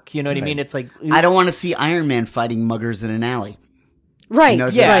York. You know what I mean? It's I don't want to see Iron Man fighting muggers in an alley. Right.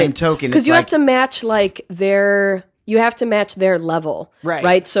 Same token. Because you have to match their... You have to match their level,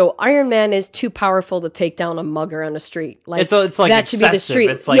 right? So Iron Man is too powerful to take down a mugger on the street. That excessive. Should be the street.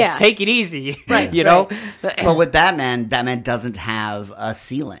 It's take it easy, right? But with Batman doesn't have a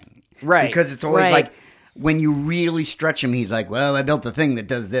ceiling, right? Because it's always when you really stretch him, he's well, I built the thing that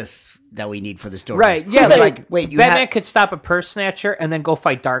does this that we need for the story, right? Yeah, wait, Batman could stop a purse snatcher and then go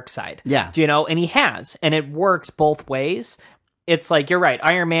fight Darkseid, yeah, and he has, and it works both ways. It's you're right,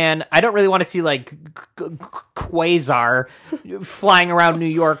 Iron Man. I don't really want to see Quasar flying around New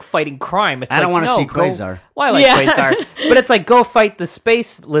York fighting crime. It's I don't want to see Quasar. Well, I like Quasar, but it's go fight the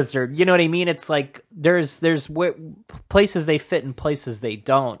space lizard. You know what I mean? It's there's places they fit and places they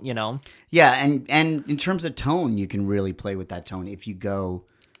don't. Yeah, and in terms of tone, you can really play with that tone if you go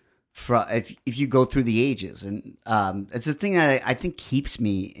if you go through the ages, and it's the thing that I think keeps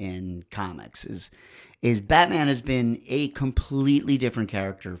me in comics is Batman has been a completely different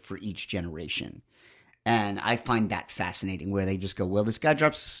character for each generation. And I find that fascinating, where they just go, well, this guy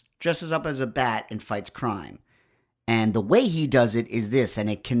dresses up as a bat and fights crime. And the way he does it is this, and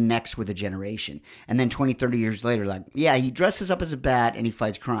it connects with a generation. And then 20, 30 years later, he dresses up as a bat and he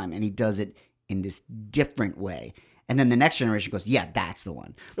fights crime, and he does it in this different way. And then the next generation goes, yeah, that's the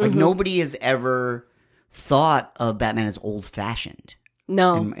one. Nobody has ever thought of Batman as old-fashioned.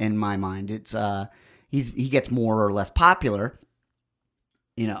 No. In my mind. It's... he gets more or less popular,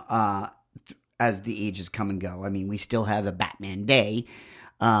 as the ages come and go. I mean, we still have a Batman Day,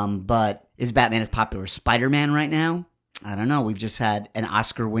 but is Batman as popular as Spider-Man right now? I don't know. We've just had an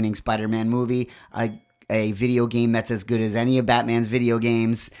Oscar-winning Spider-Man movie, a video game that's as good as any of Batman's video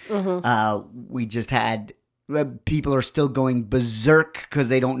games. Mm-hmm. We just had... People are still going berserk because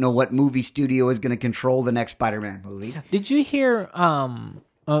they don't know what movie studio is going to control the next Spider-Man movie. Did you hear...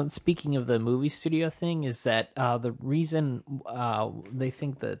 Speaking of the movie studio thing, is that the reason they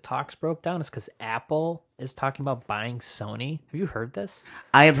think the talks broke down is because Apple is talking about buying Sony. Have you heard this?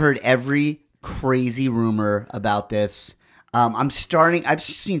 I have heard every crazy rumor about this. I've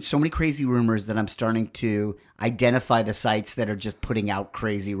seen so many crazy rumors that I'm starting to identify the sites that are just putting out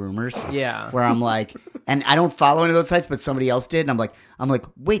crazy rumors. Yeah. Where I'm like, and I don't follow any of those sites, but somebody else did. And I'm like,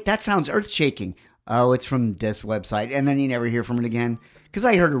 wait, that sounds earth shaking. Oh, it's from this website. And then you never hear from it again. Because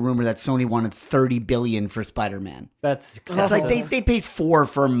I heard a rumor that Sony wanted $30 billion for Spider-Man. That's excessive. It's like they paid $4 billion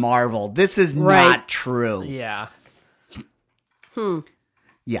for Marvel. This is not true. Yeah.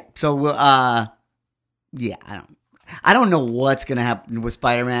 Yeah. So, yeah, I don't know what's gonna happen with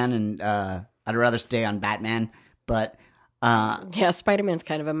Spider-Man, and I'd rather stay on Batman. But yeah, Spider-Man's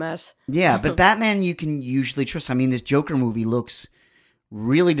kind of a mess. Yeah, but Batman you can usually trust. I mean, this Joker movie looks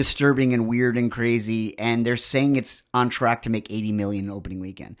really disturbing and weird and crazy, and they're saying it's on track to make $80 million opening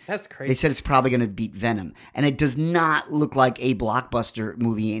weekend. That's crazy. They said it's probably going to beat Venom, and it does not look like a blockbuster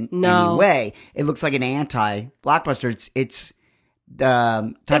movie in any way. It looks like an anti-blockbuster. It's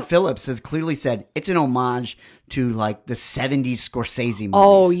Todd Phillips has clearly said it's an homage to like the 70s Scorsese movies.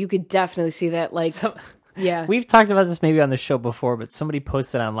 Oh, you could definitely see that. Like, yeah, we've talked about this maybe on the show before, but somebody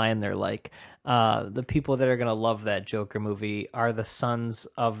posted online. They're like, the people that are going to love that Joker movie are the sons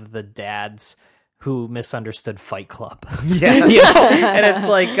of the dads who misunderstood Fight Club. Yeah. You know? And it's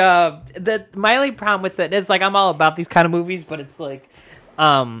like, my only problem with it is like, I'm all about these kind of movies, but it's like,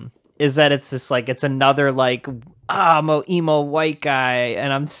 is that it's just like, it's another like, I'm an emo white guy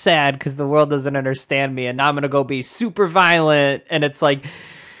and I'm sad because the world doesn't understand me and now I'm going to go be super violent. And it's like,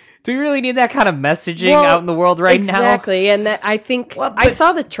 do we really need that kind of messaging out in the world now? Exactly. And I think I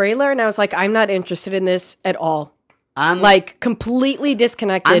saw the trailer and I was like, I'm not interested in this at all. I'm like completely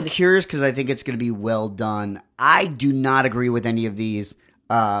disconnected. I'm curious because I think it's going to be well done. I do not agree with any of these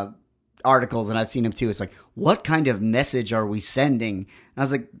articles, and I've seen them too. It's like, what kind of message are we sending? And I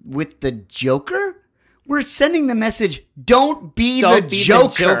was like, with the Joker? We're sending the message, don't be the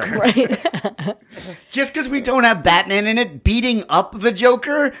Joker. Right. Just because we don't have Batman in it beating up the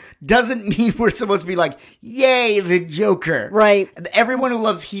Joker doesn't mean we're supposed to be like, yay, the Joker. Right. Everyone who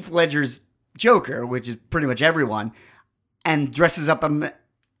loves Heath Ledger's Joker, which is pretty much everyone, and dresses up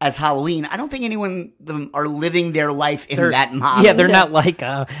as Halloween, I don't think anyone of them are living their life in that model. Yeah, they're not like, you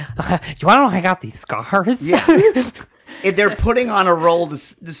want to know I got these scars? Yeah. If they're putting on a role the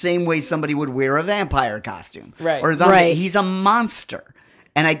same way somebody would wear a vampire costume, right? Or a zombie, he's a monster,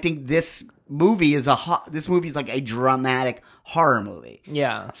 and I think this movie is like a dramatic horror movie.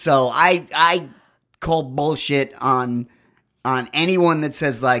 Yeah. So I call bullshit on anyone that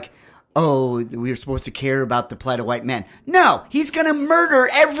says like, oh, we're supposed to care about the plight of white men. No, he's going to murder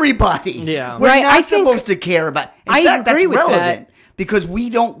everybody. Yeah. We're not supposed to care about. In fact, agree that's with relevant that. because we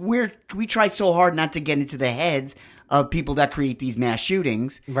try so hard not to get into the heads of people that create these mass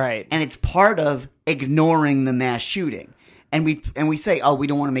shootings. Right. And it's part of ignoring the mass shooting. And we say, oh, we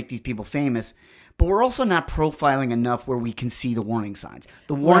don't want to make these people famous. But we're also not profiling enough where we can see the warning signs.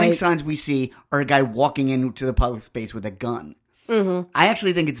 The warning signs we see are a guy walking into the public space with a gun. Mm-hmm. I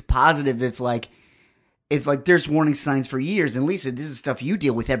actually think it's positive if there's warning signs for years. And Lisa, this is stuff you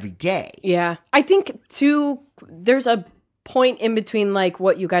deal with every day. Yeah. I think there's a point in between like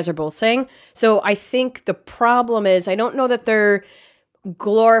what you guys are both saying. So I think the problem is I don't know that they're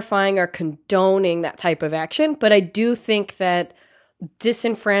glorifying or condoning that type of action, but I do think that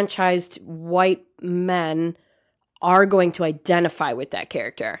disenfranchised white men are going to identify with that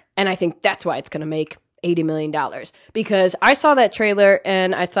character. And I think that's why it's going to make $80 million. Because I saw that trailer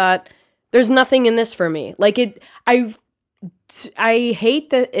and I thought, there's nothing in this for me. Like I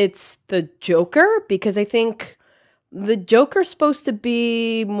hate that it's the Joker because I think the Joker's supposed to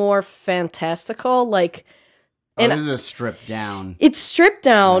be more fantastical, like. And this is a stripped down. It's stripped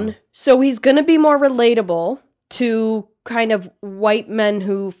down, so he's going to be more relatable to kind of white men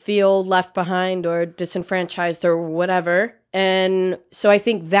who feel left behind or disenfranchised or whatever. And so I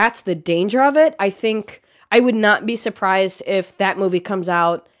think that's the danger of it. I think I would not be surprised if that movie comes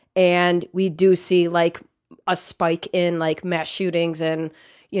out and we do see like a spike in like mass shootings and.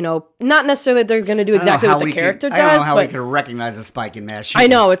 You know, not necessarily that they're going to do exactly what the character does. I don't know how we could recognize a spike in mass shootings. I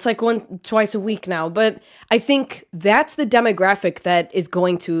know, it's like twice a week now. But I think that's the demographic that is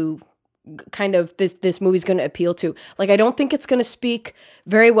going to kind of, this movie's going to appeal to. Like, I don't think it's going to speak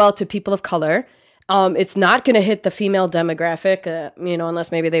very well to people of color. It's not going to hit the female demographic,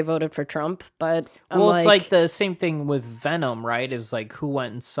 unless maybe they voted for Trump. But it's like the same thing with Venom, right? It was like, who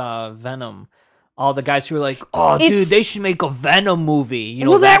went and saw Venom? All the guys who were like, oh, dude, they should make a Venom movie. You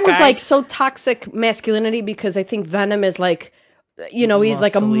know, that was like so toxic masculinity because I think Venom is like he's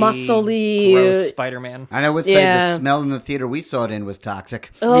like a muscly gross Spider-Man. I would say the smell in the theater we saw it in was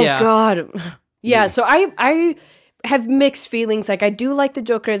toxic. Oh God. Yeah, so I have mixed feelings. Like, I do like the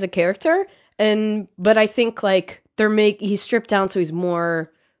Joker as a character, but I think like he's stripped down so he's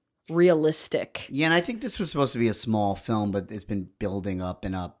more realistic. Yeah, and I think this was supposed to be a small film, but it's been building up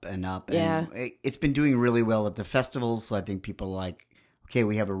and up and up. And it's been doing really well at the festivals, so I think people are like, okay,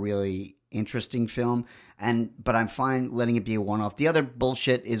 we have a really interesting film, but I'm fine letting it be a one-off. The other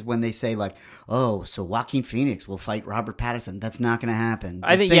bullshit is when they say like, oh, so Joaquin Phoenix will fight Robert Pattinson. That's not going to happen.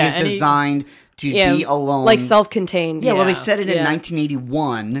 This thing is designed to be alone. Like self-contained. Yeah, well, they said it in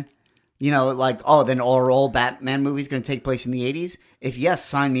 1981. Then are all Batman movies going to take place in the 80s? If yes,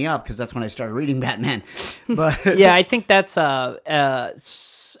 sign me up, because that's when I started reading Batman. But yeah, I think that's I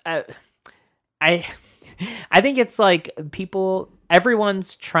think it's like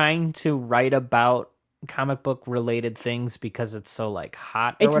everyone's trying to write about comic book related things because it's so like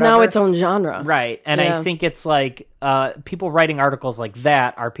hot. It's now its own genre, right? And I think it's like people writing articles like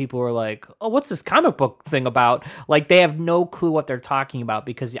that are people who are like, oh, what's this comic book thing about? Like, they have no clue what they're talking about,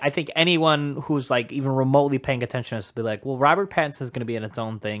 because I think anyone who's like even remotely paying attention is to be like, well, Robert Pattinson is going to be in its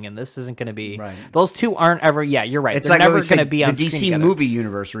own thing, and this isn't going to be. Right. Those two aren't ever. Yeah, you're right. It's they're like never going to be on the screen DC together. movie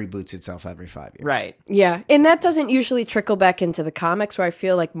universe reboots itself every 5 years. Right. Yeah, and that doesn't usually trickle back into the comics, where I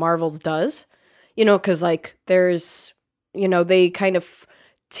feel like Marvel's does. Because like there's, they kind of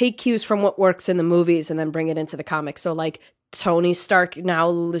take cues from what works in the movies and then bring it into the comics. So like Tony Stark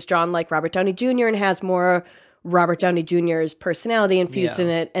now is drawn like Robert Downey Jr. and has more Robert Downey Jr.'s personality infused in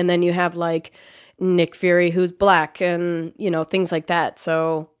it. And then you have like Nick Fury, who's black, and, things like that.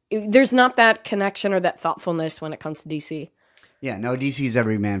 So there's not that connection or that thoughtfulness when it comes to DC. Yeah, no, DC's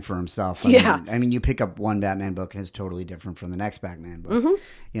every man for himself. I mean, you pick up one Batman book and it's totally different from the next Batman book.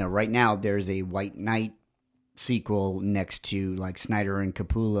 Mm-hmm. Right now there's a White Knight sequel next to like Snyder and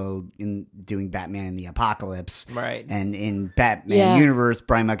Capullo in doing Batman in the Apocalypse. Right. And in Batman universe,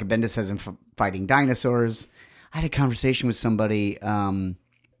 Brian Michael Bendis has him fighting dinosaurs. I had a conversation with somebody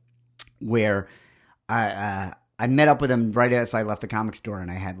where I met up with him right as I left the comic store, and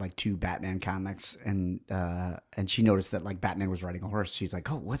I had like 2 Batman comics, and she noticed that like Batman was riding a horse. She's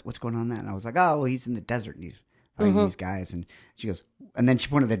like, "Oh, what's going on there?" And I was like, "Oh, well, he's in the desert and he's fighting these guys." And she goes, and then she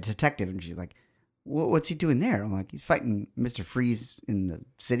pointed at the detective, and she's like, "What's he doing there?" I'm like, "He's fighting Mr. Freeze in the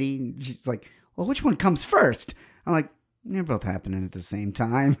city." And she's like, "Well, which one comes first?" I'm like, "They're both happening at the same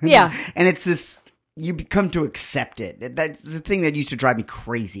time." Yeah, and it's this. You become to accept it. That's the thing that used to drive me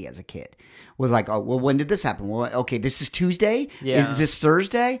crazy as a kid. Was like, oh, well, when did this happen? Well, okay, this is Tuesday? Yeah. Is this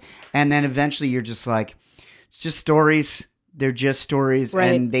Thursday? And then eventually you're just like, it's just stories. They're just stories.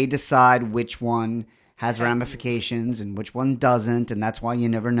 Right. And they decide which one has ramifications and which one doesn't. And that's why you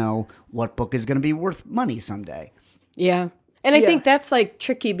never know what book is going to be worth money someday. Yeah. And I think that's like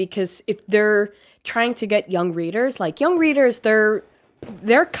tricky, because if they're trying to get young readers, they're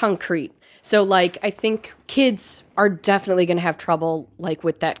concrete. So, like, I think kids are definitely going to have trouble, like,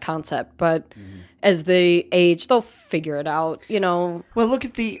 with that concept. But as they age, they'll figure it out, Well, look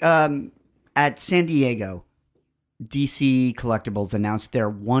at the at San Diego, DC Collectibles announced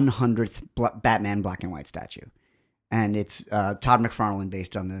their 100th Batman black and white statue. And it's Todd McFarlane,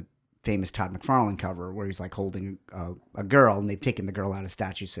 based on the famous Todd McFarlane cover, where he's, like, holding a girl, and they've taken the girl out of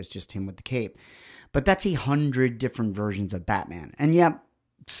statue, so it's just him with the cape. But that's 100 different versions of Batman. And, yeah,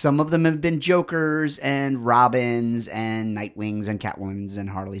 some of them have been Jokers and Robins and Nightwings and Catwomans and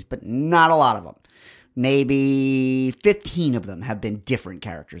Harleys, but not a lot of them. Maybe 15 of them have been different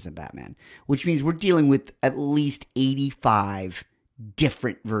characters in Batman, which means we're dealing with at least 85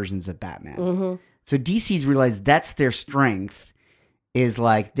 different versions of Batman. Mm-hmm. So DC's realized that's their strength, is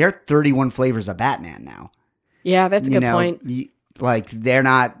like they're 31 flavors of Batman now. Yeah, that's a good point. Like they're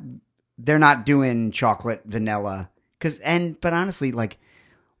not doing chocolate, vanilla, but honestly, like,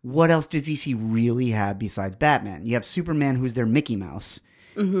 what else does DC really have besides Batman? You have Superman, who's their Mickey Mouse,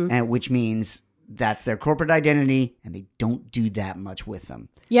 and which means that's their corporate identity, and they don't do that much with them.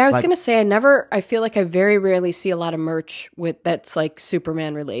 Yeah, I was going to say, I feel like I very rarely see a lot of merch that's like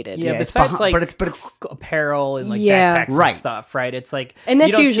Superman related. Yeah, besides but it's apparel and like backpacks and stuff, right? It's like, and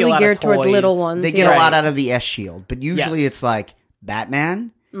that's usually geared towards little ones. They get a lot out of the S-Shield, but usually it's like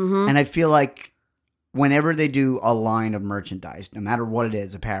Batman, and I feel like whenever they do a line of merchandise, no matter what it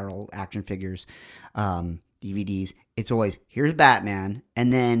is, apparel, action figures, DVDs, it's always, here's Batman,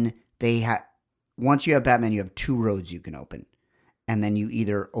 and then once you have Batman, you have 2 roads you can open. And then you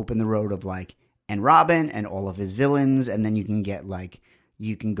either open the road of like, and Robin and all of his villains, and then you can get like,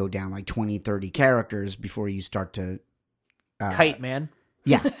 you can go down like 20, 30 characters before you start to... Kite Man.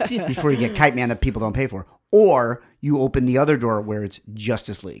 Yeah, before you get Kite Man that people don't pay for. or you open the other door where it's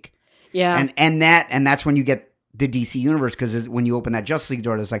Justice League. Yeah. And that's when you get the DC universe, because when you open that Justice League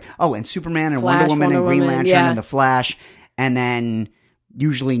door, there's like, oh, and Superman and Flash, Wonder Woman and Green Lantern yeah. and the Flash, and then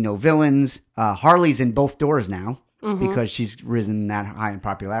usually no villains. Harley's in both doors now because she's risen that high in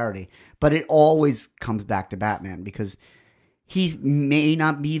popularity. But it always comes back to Batman because he may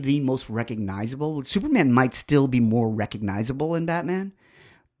not be the most recognizable. Superman might still be more recognizable in Batman,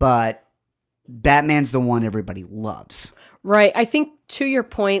 but Batman's the one everybody loves. Right. I think to your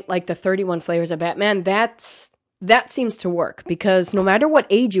point, like the 31 flavors of Batman, that seems to work because no matter what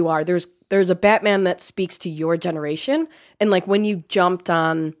age you are, there's a Batman that speaks to your generation. And like when you jumped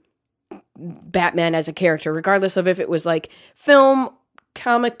on Batman as a character, regardless of if it was like film,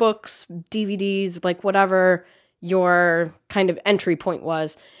 comic books, DVDs, like whatever your kind of entry point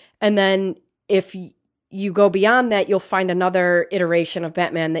was. And then if you go beyond that, you'll find another iteration of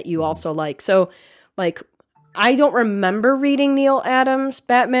Batman that you also like. So like, I don't remember reading Neil Adams'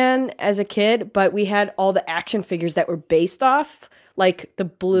 Batman as a kid, but we had all the action figures that were based off, like the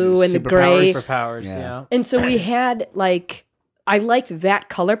blue and the gray. Superpowers, yeah. And so we had, like, I liked that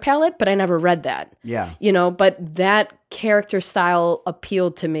color palette, but I never read that. Yeah. You know, but that character style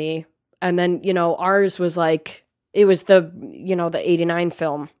appealed to me. And then, you know, ours was like, it was the 89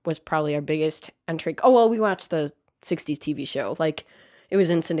 film was probably our biggest entry. Oh, well, we watched the 60s TV show. Like, it was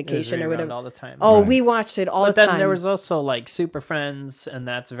in syndication or whatever. All the time. Oh, right. We watched it all the time. But then there was also like Super Friends, and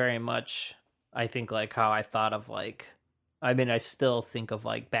that's very much, I think, like how I thought of like, I mean, I still think of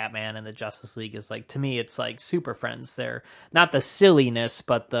like Batman and the Justice League as like, to me, it's like Super Friends. They're not the silliness,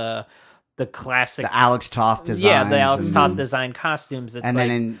 but the classic, the Alex Toth designs. Yeah, the Alex Toth design costumes. It's and like,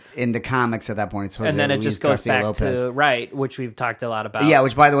 then in the comics at that point, it's Jose and then it Luis just goes Garcia back Lopez. to right, which we've talked a lot about. Yeah,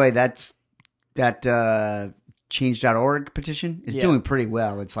 which by the way, that change.org petition is doing pretty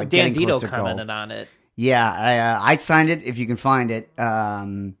well. It's like Dan getting Dito close to commented gold. on it. Yeah, I signed it. If you can find it,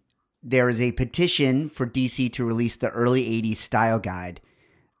 there is a petition for DC to release the early '80s style guide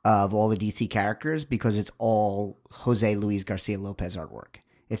of all the DC characters because it's all Jose Luis Garcia Lopez artwork.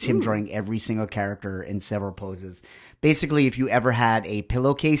 It's him drawing every single character in several poses. Basically, if you ever had a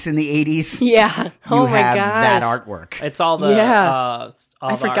pillowcase in the 80s, yeah, you have that artwork. It's all the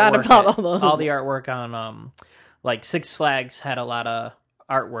I forgot about all those. All the artwork on like Six Flags had a lot of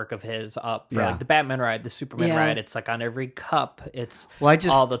artwork of his up for like the Batman ride, the Superman ride. It's like on every cup. It's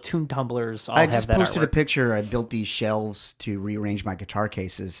all the Toon Tumblers. I just posted a picture. I built these shelves to rearrange my guitar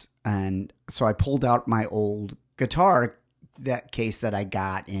cases, and so I pulled out my old guitar that case that I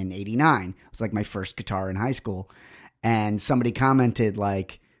got in '89. It was like my first guitar in high school, and somebody commented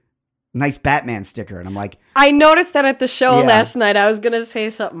like, "Nice Batman sticker," and I'm like, I noticed that at the show last night. I was gonna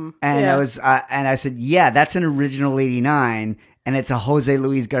say something, and I said, "Yeah, that's an original '89." And it's a Jose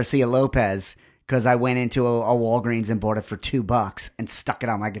Luis Garcia Lopez because I went into a Walgreens and bought it for $2 and stuck it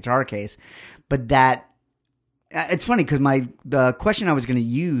on my guitar case. But it's funny because the question I was going to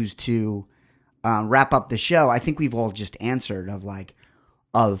use to wrap up the show, I think we've all just answered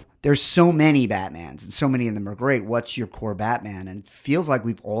of there's so many Batmans and so many of them are great. What's your core Batman? And it feels like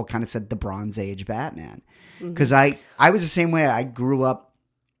we've all kind of said the Bronze Age Batman because I was the same way. I grew up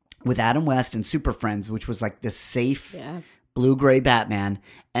with Adam West and Super Friends, which was like the safe. Yeah. Blue-gray Batman,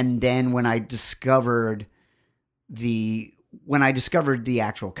 and then when I discovered the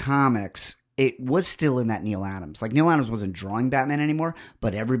actual comics, it was still in that Neil Adams. Like Neil Adams wasn't drawing Batman anymore,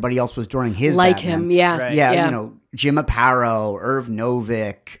 but everybody else was drawing his like Batman. him, yeah, right. Yeah. You know, Jim Aparo, Irv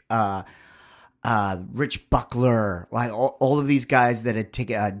Novick, Rich Buckler, like all of these guys that had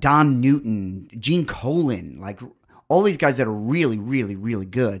taken Don Newton, Gene Colan, like all these guys that are really, really, really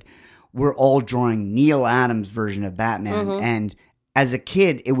good. We're all drawing Neil Adams' version of Batman. And as a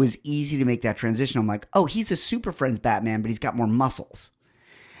kid, it was easy to make that transition. I'm like, oh, he's a Super Friends Batman, but he's got more muscles.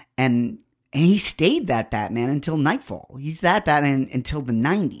 And he stayed that Batman until Nightfall. He's that Batman until the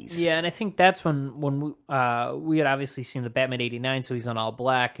 90s. Yeah, and I think that's when we had obviously seen the Batman '89, so he's on all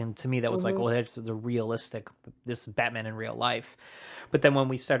black. And to me, that was like, well, that's the realistic, this is Batman in real life. But then when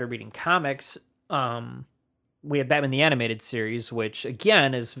we started reading comics, we had Batman the Animated Series, which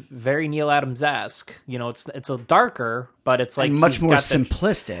again is very Neil Adams-esque. You know, it's a darker, but it's like and much more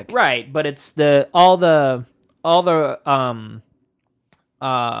simplistic, right? But it's all the I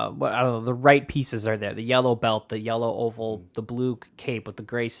don't know, the right pieces are there. The yellow belt, the yellow oval, the blue cape with the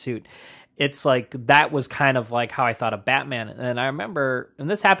gray suit. It's like that was kind of like how I thought of Batman. And I remember, and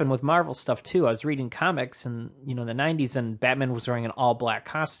this happened with Marvel stuff too. I was reading comics in the 90s, and Batman was wearing an all black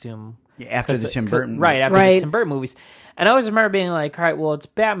costume. after the Tim Burton, after the Tim Burton movies. And I always remember being like, all right, well, it's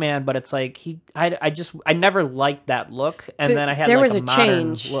Batman, but it's like I never liked that look, and then I had there was a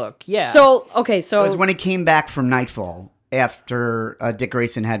modern change look. Yeah. So it was when he came back from Nightfall after Dick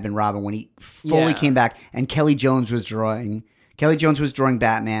Grayson had been Robin, when he fully came back, and Kelly Jones was drawing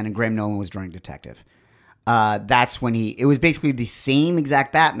Batman, and Graham Nolan was drawing Detective. That's when it was basically the same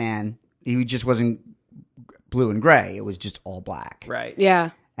exact Batman. He just wasn't blue and gray. It was just all black. Right.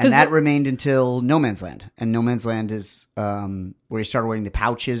 Yeah. And that remained until No Man's Land. And No Man's Land is where he started wearing the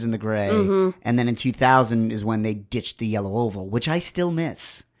pouches and the gray. Mm-hmm. And then in 2000 is when they ditched the yellow oval, which I still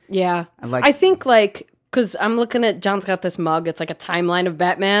miss. Yeah. I think, because I'm looking at, John's got this mug. It's like a timeline of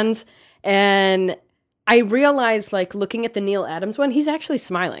Batmans. And I realized, looking at the Neil Adams one, he's actually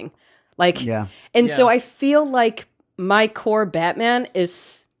smiling. So I feel like my core Batman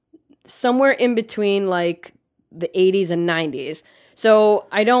is somewhere in between, the 80s and 90s. So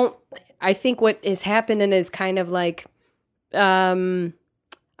I think what is happening is kind of I don't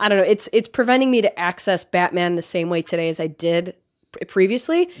know, it's preventing me to access Batman the same way today as I did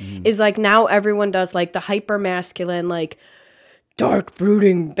previously. Mm-hmm. Is now everyone does the hyper masculine, dark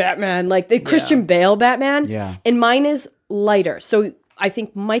brooding Batman, the Christian Bale Batman. Yeah. And mine is lighter. So I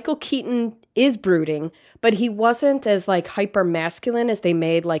think Michael Keaton is brooding, but he wasn't as hyper masculine as they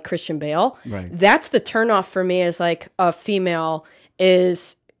made Christian Bale. Right. That's the turnoff for me as a female.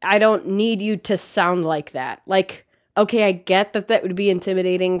 Is I don't need you to sound like that. Okay, I get that would be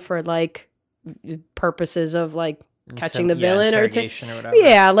intimidating for purposes of catching the villain or whatever.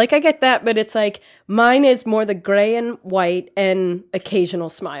 Yeah, I get that, but it's mine is more the gray and white and occasional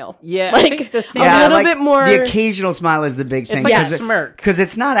smile. Yeah, I think the thing, a little bit more. The occasional smile is the big thing. It's a smirk because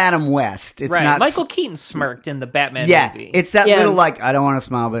it's not Adam West. It's not Michael Keaton smirked in the Batman movie. It's that little I don't want to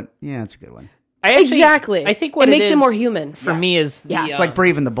smile, but it's a good one. Exactly. I think what it makes it more human for me is it's like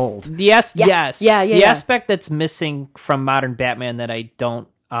Brave and the Bold. The aspect that's missing from modern Batman that I don't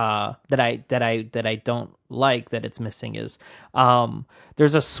that I don't like that it's missing is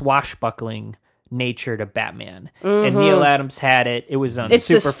there's a swashbuckling nature to Batman, and Neil Adams had it. It was on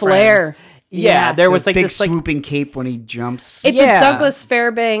Super this flair. Friends. Yeah, there was big this swooping cape when he jumps. It's a Douglas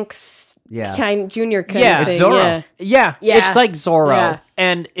Fairbanks. Junior kind of thing. It's Zorro. Yeah, it's like Zorro. Yeah.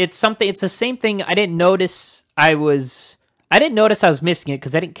 And it's the same thing. I didn't notice I was missing it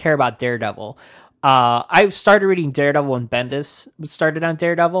because I didn't care about Daredevil. I started reading Daredevil when Bendis started on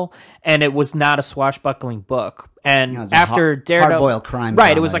Daredevil, and it was not a swashbuckling book. And after Daredevil, hard-boiled crime,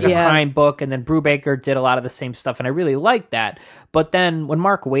 right? It was like a crime book, and then Brubaker did a lot of the same stuff, and I really liked that. But then when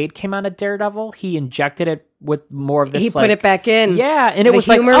Mark Waid came on to Daredevil, he injected it with more of this. He put it back in, and it was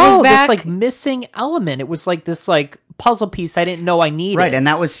this missing element. It was this puzzle piece I didn't know I needed. Right, and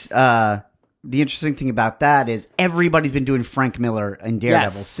that was the interesting thing about that is everybody's been doing Frank Miller in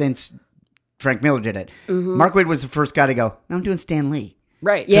Daredevil since Frank Miller did it. Mm-hmm. Mark Waid was the first guy to go, no, I'm doing Stan Lee.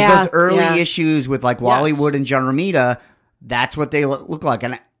 Right. Because those early issues with Wally Wood and John Romita, that's what they look like.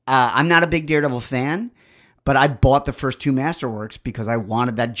 And I'm not a big Daredevil fan, but I bought the first two Masterworks because I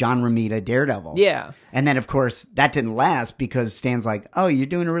wanted that John Romita Daredevil. Yeah. And then, of course, that didn't last because Stan's like, oh, you're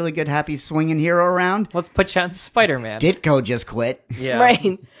doing a really good, happy, swinging hero around? Let's put you on Spider-Man. Ditko just quit. Yeah.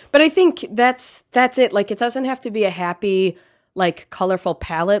 Right. But I think that's it. It doesn't have to be a happy, colorful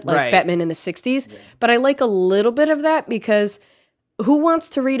palette Batman in the 60s. Yeah. But I like a little bit of that because who wants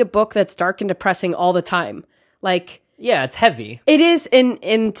to read a book that's dark and depressing all the time? Yeah, it's heavy. It is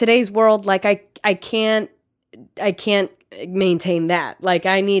in today's world. I can't maintain that.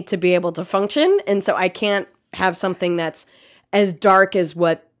 I need to be able to function, and so I can't have something that's as dark as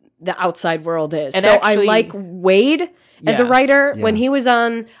what the outside world is. And so actually, I like Waid as a writer. When he was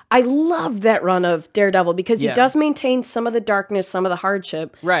on, I love that run of Daredevil because he does maintain some of the darkness, some of the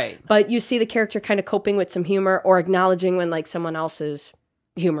hardship. Right. But you see the character kind of coping with some humor or acknowledging when someone else is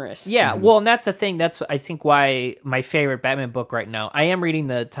humorous. Yeah, well, and that's the thing. That's, I think, why my favorite Batman book right now. I am reading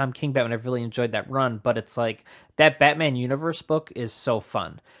the Tom King Batman. I've really enjoyed that run, but it's that Batman Universe book is so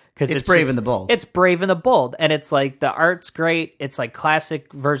fun. Because it's Brave and the Bold. It's Brave and the Bold. And it's the art's great. It's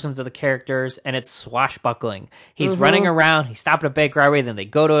classic versions of the characters, and it's swashbuckling. He's running around. He's stopping a big highway. Then they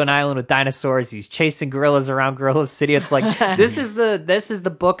go to an island with dinosaurs. He's chasing gorillas around Gorilla City. It's this is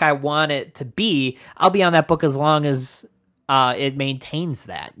the book I want it to be. I'll be on that book as long as it maintains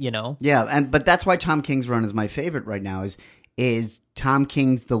that, Yeah, but that's why Tom King's run is my favorite right now. Is Tom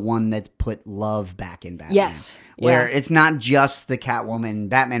King's the one that's put love back in Batman. Yes. Where it's not just the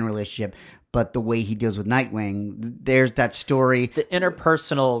Catwoman-Batman relationship, but the way he deals with Nightwing. There's that story. The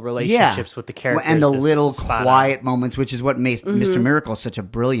interpersonal relationships with the characters. And the little quiet moments, which is what makes Mr. Miracle such a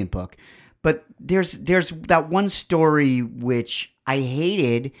brilliant book. But there's that one story which I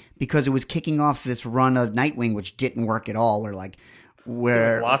hated because it was kicking off this run of Nightwing, which didn't work at all.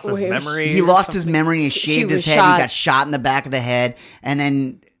 Where he lost his memory. He lost his memory. He shaved his head. Shot. He got shot in the back of the head, and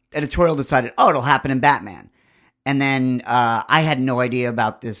then editorial decided, it'll happen in Batman. And then I had no idea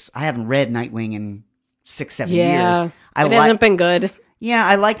about this. I haven't read Nightwing in 6-7 years. It hasn't been good. Yeah,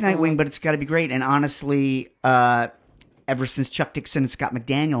 I like Nightwing, but it's got to be great. And honestly, ever since Chuck Dixon and Scott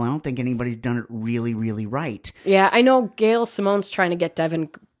McDaniel, I don't think anybody's done it really, really right. Yeah, I know Gail Simone's trying to get Devin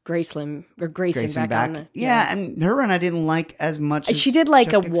Grayson back on it. Yeah, and her run I didn't like as much as she did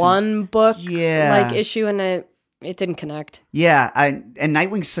like Chuck a Dixon. one book like issue, and it didn't connect. Yeah, and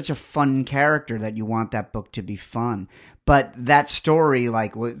Nightwing's such a fun character that you want that book to be fun. But that story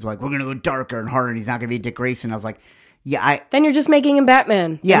was like, we're going to go darker and harder, and he's not going to be Dick Grayson. I was like, then you're just making him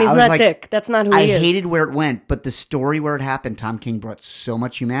Batman. Yeah, and he's I was not like, Dick. That's not who he is. I hated where it went, but the story where it happened, Tom King brought so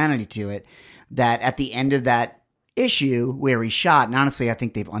much humanity to it that at the end of that issue where he shot, and honestly, I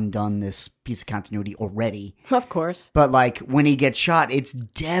think they've undone this piece of continuity already. Of course. But when he gets shot, it's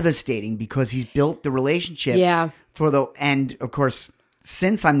devastating because he's built the relationship. Yeah. And of course,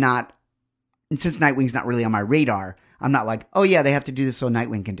 since Nightwing's not really on my radar, I'm not like, oh yeah, they have to do this so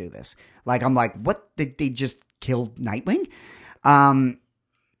Nightwing can do this. I'm like, what? Did they just kill Nightwing?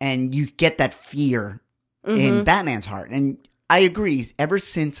 And you get that fear in Batman's heart. And I agree. Ever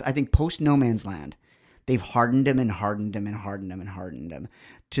since, I think, post No Man's Land, they've hardened him and hardened him and hardened him and hardened him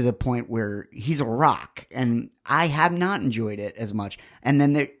to the point where he's a rock. And I have not enjoyed it as much. And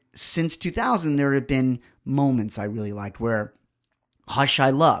then since 2000, there have been moments I really liked where Hush I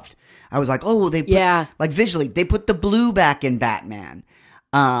loved. I was like, oh, they put, visually, they put the blue back in Batman.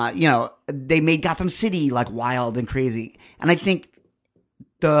 They made Gotham City wild and crazy. And I think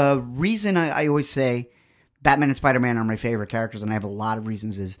the reason I always say Batman and Spider-Man are my favorite characters, and I have a lot of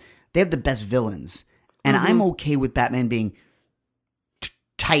reasons, is they have the best villains. And I'm okay with Batman being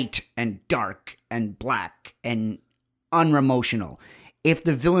tight and dark and black and unemotional. If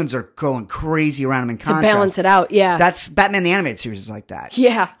the villains are going crazy around him in contrast. To balance it out, yeah. That's Batman the Animated Series is like that.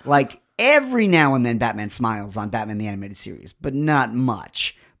 Yeah. Every now and then Batman smiles on Batman the Animated Series, but not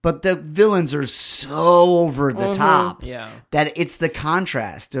much. But the villains are so over the top that it's the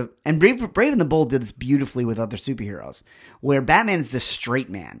contrast. And Brave and the Bold did this beautifully with other superheroes, where Batman is the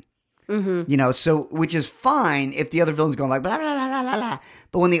straight man. So which is fine if the other villain's going blah, blah, blah, blah, blah.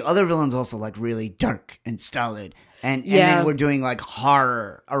 But when the other villain's also really dark and stolid, and then we're doing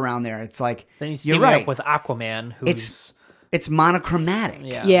horror around there, it's like, then he's you're teaming right. up with Aquaman, who's it's monochromatic.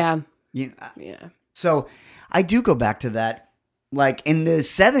 Yeah. So I do go back to that. In the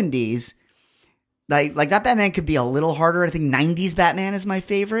 70s, that Batman could be a little harder. I think 90s Batman is my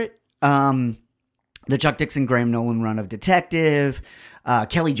favorite. The Chuck Dixon, Graham Nolan run of Detective,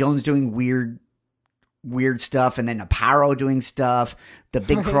 Kelly Jones doing weird stuff, and then Aparo doing stuff. The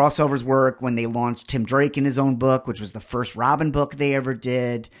big crossovers work when they launched Tim Drake in his own book, which was the first Robin book they ever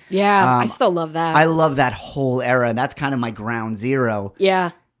did. Yeah, I still love that. I love that whole era, and that's kind of my ground zero.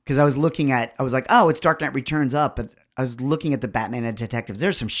 Yeah. Because I was like, oh, it's Dark Knight Returns up, but I was looking at the Batman and Detectives.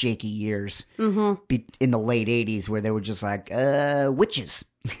 There's some shaky years in the late 80s where they were just witches.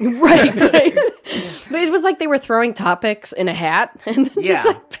 Right. It was like they were throwing topics in a hat and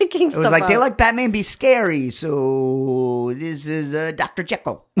just picking stuff up. It was they like Batman be scary, so this is Dr.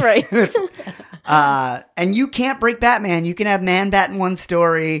 Jekyll. Right. And you can't break Batman. You can have Man-Bat in one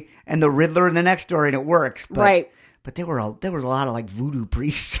story and the Riddler in the next story, and it works. But there was a lot of voodoo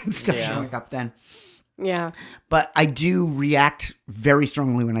priests and stuff showing up then. Yeah. But I do react very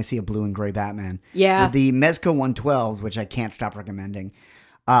strongly when I see a blue and gray Batman. Yeah. With the Mezco 112s, which I can't stop recommending,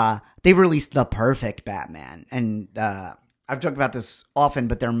 they've released the perfect Batman. And I've talked about this often,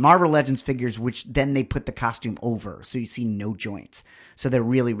 but they're Marvel Legends figures, which then they put the costume over. So you see no joints. So they're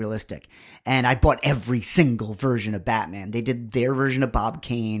really realistic. And I bought every single version of Batman. They did their version of Bob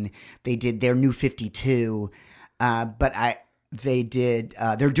Kane. They did their New 52. They're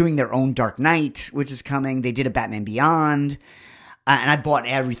doing their own Dark Knight, which is coming. They did a Batman Beyond. And I bought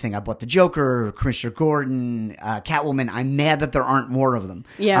everything. I bought the Joker, Commissioner Gordon, Catwoman. I'm mad that there aren't more of them.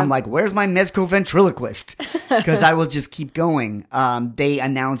 Yeah. I'm like, where's my Mezco ventriloquist? Because I will just keep going. They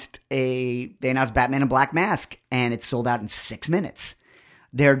announced Batman in Black Mask, and it sold out in 6 minutes.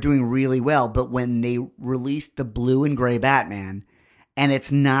 They're doing really well. But when they released the blue and gray Batman, and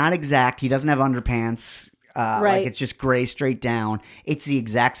it's not exact, he doesn't have underpants. Right. It's just gray straight down. It's the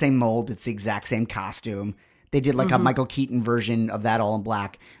exact same mold. It's the exact same costume. They did a Michael Keaton version of that all in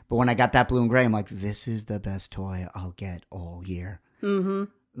black. But when I got that blue and gray, I'm like, this is the best toy I'll get all year. Mm-hmm.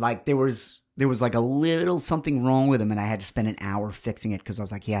 There was there was like a little something wrong with him, and I had to spend an hour fixing it because I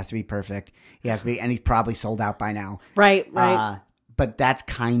was like, he has to be perfect. He has to be, and he's probably sold out by now. Right. But that's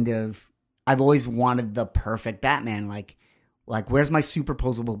kind of, I've always wanted the perfect Batman. Like where's my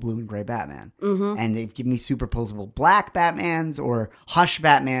superposable blue and gray Batman? Mm-hmm. And they've given me superposable black Batmans or Hush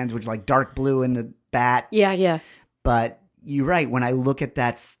Batmans, which are like dark blue in the bat. Yeah. But you're right. When I look at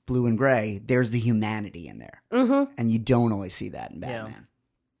that blue and gray, there's the humanity in there. Mm-hmm. And you don't always see that in Batman.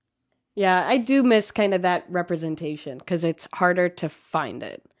 Yeah, I do miss kind of that representation because it's harder to find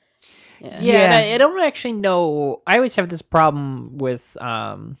it. Yeah. I don't actually know. I always have this problem with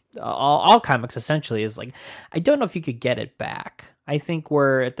all comics. Essentially, is like I don't know if you could get it back. I think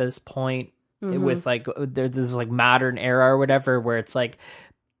we're at this point with like there's this like modern era or whatever where it's like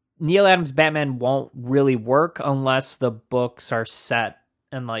Neil Adams' Batman won't really work unless the books are set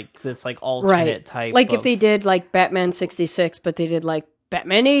in like this like alternate type. Like if they did like Batman 66, but they did like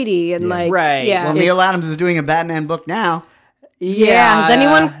Batman 80 and Well, Neil Adams is doing a Batman book now. Yeah. Has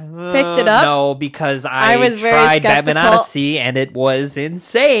anyone picked it up? No, because I was tried Batman Odyssey and it was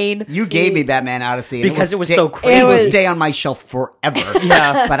insane. You gave me Batman Odyssey because it was so crazy. It will stay on my shelf forever.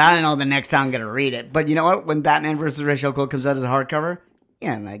 Yeah, but I don't know the next time I'm gonna read it. But you know what? When Batman vs. Ra's al Ghul comes out as a hardcover,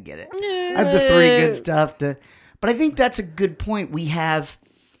 yeah, I get it. I have the 3 good stuff. But I think that's a good point. We have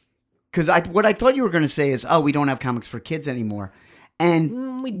because what I thought you were going to say is, we don't have comics for kids anymore.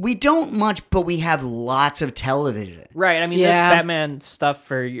 And we don't much, but we have lots of television. Right. I mean, this Batman stuff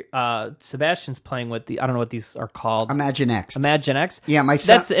for Sebastian's playing with I don't know what these are called. Imaginext. Yeah, my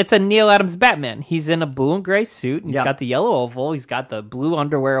son. It's a Neil Adams Batman. He's in a blue and gray suit. And he's got the yellow oval. He's got the blue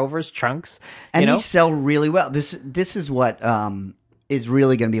underwear over his trunks. And these sell really well. This is what is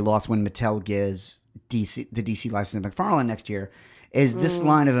really going to be lost when Mattel gives the DC license to McFarlane next year. Is this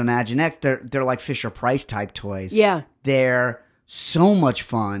line of Imaginext? They're like Fisher-Price type toys. Yeah. They're so much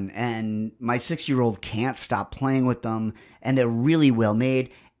fun, and my 6-year-old can't stop playing with them, and they're really well made.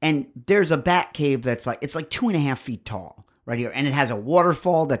 And there's a bat cave that's like 2.5 feet tall right here, and it has a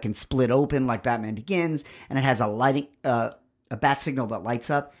waterfall that can split open like Batman Begins, and it has a bat signal that lights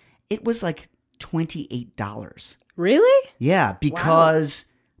up. It was like $28. Really? Yeah, because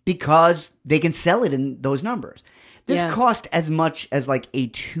they can sell it in those numbers. This cost as much as like a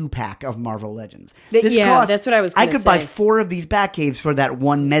 2-pack of Marvel Legends. That's what I was going to say. I could buy 4 of these Batcaves for that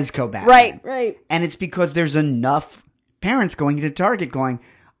one Mezco Batman. Right. And it's because there's enough parents going to Target going,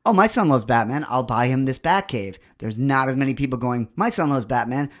 oh, my son loves Batman, I'll buy him this Batcave. There's not as many people going, my son loves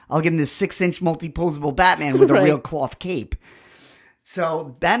Batman, I'll give him this 6-inch multi-posable Batman with a real cloth cape.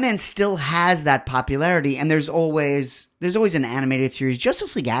 So Batman still has that popularity, and there's always an animated series.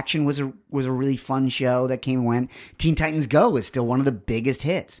 Justice League Action was a really fun show that came and went. Teen Titans Go is still one of the biggest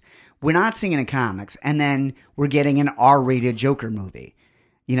hits. We're not seeing it in comics, and then we're getting an R-rated Joker movie.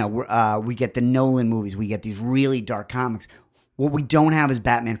 You know, we get the Nolan movies. We get these really dark comics. What we don't have is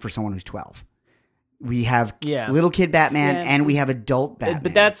Batman for someone who's 12. We have little kid Batman and we have adult Batman.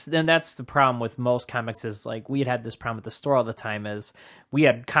 But that's the problem with most comics is like we had this problem at the store all the time is we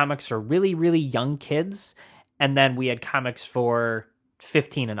had comics for really, really young kids and then we had comics for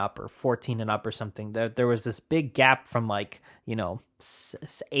 15 and up or 14 and up or something. There was this big gap from like,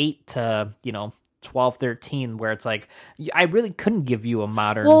 8 to, 12, 13 where it's like I really couldn't give you a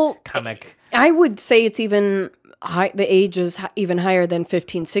modern comic. I would say it's even... the age is even higher than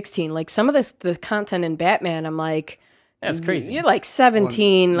 15, 16. Like some of the content in Batman, I'm like, that's crazy. You're like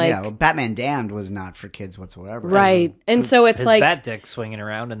 17. Batman Damned was not for kids whatsoever. Right. And so it's his like bat dick swinging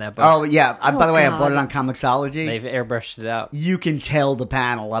around in that book. Oh yeah. By the way, I bought it on Comixology. They've airbrushed it out. You can tell the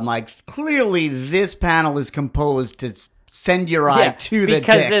panel. I'm like, clearly this panel is composed to send your eye to the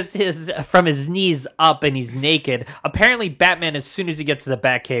because dick. It's his from his knees up and he's naked. Apparently, Batman, as soon as he gets to the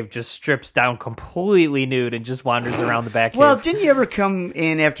Batcave, just strips down completely nude and just wanders around the Batcave. Well, didn't you ever come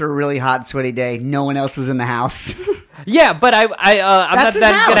in after a really hot, sweaty day? No one else is in the house. Yeah, but I'm not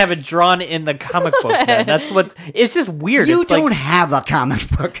gonna have it drawn in the comic book. Then. It's just weird. You don't have a comic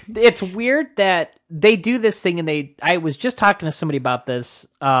book. It's weird that they do this thing, and I was just talking to somebody about this.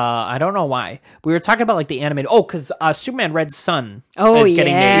 I don't know why. We were talking about like the animated. Oh, because Superman Red Son is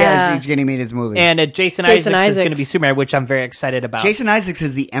getting made. Yeah, he's getting made his movie. And Jason Isaacs is going to be Superman, which I'm very excited about. Jason Isaacs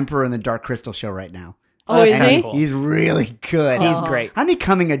is the Emperor in the Dark Crystal show right now. Oh, is he? Cool. He's really good. He's great. I'm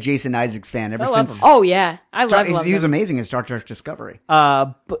becoming a Jason Isaacs fan ever since. Oh yeah, I love him. He was amazing in Star Trek Discovery.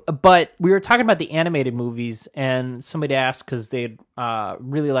 But we were talking about the animated movies, and somebody asked because they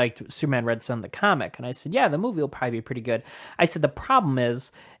really liked Superman Red Son, the comic, and I said, yeah, the movie will probably be pretty good. I said the problem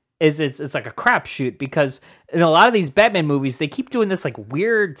is it's like a crapshoot because in a lot of these Batman movies, they keep doing this like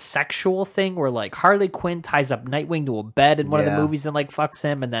weird sexual thing where like Harley Quinn ties up Nightwing to a bed in one of the movies and like fucks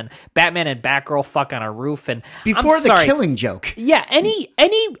him, and then Batman and Batgirl fuck on a roof. And before the Killing Joke,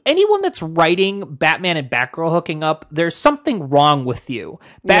 anyone that's writing Batman and Batgirl hooking up, there's something wrong with you.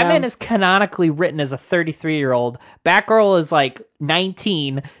 Batman is canonically written as a 33-year-old. Batgirl is like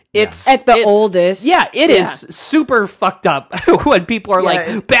 19. It's at the oldest. Yeah, it is super fucked up when people are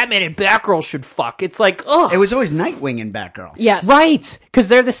like, Batman and Batgirl should fuck. It's like, ugh. It was always Nightwing and Batgirl. Yes. Right, because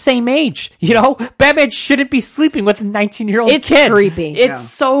they're the same age. You know, Batman shouldn't be sleeping with a 19-year-old kid. It's creepy. It's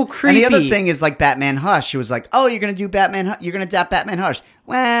so creepy. And the other thing is like Batman Hush. It was like, oh, you're going to do Batman, you're going to adapt Batman Hush.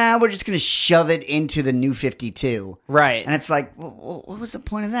 Well, we're just going to shove it into the New 52. Right. And it's like, what was the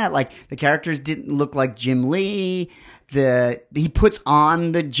point of that? Like, the characters didn't look like Jim Lee. He puts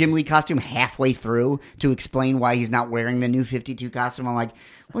on the Jim Lee costume halfway through to explain why he's not wearing the New 52 costume. I'm like,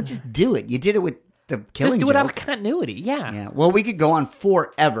 well, just do it. You did it with the Killing Joke. Just do it out of continuity. Yeah. Yeah. Well, we could go on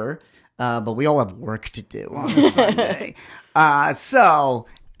forever, but we all have work to do on a Sunday.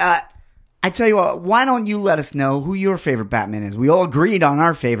 I tell you what, why don't you let us know who your favorite Batman is? We all agreed on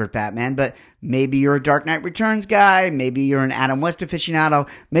our favorite Batman, but maybe you're a Dark Knight Returns guy. Maybe you're an Adam West aficionado.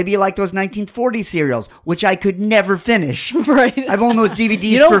 Maybe you like those 1940 serials, which I could never finish. Right. I've owned those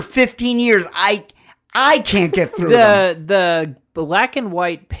DVDs for 15 years. I can't get through them. The black and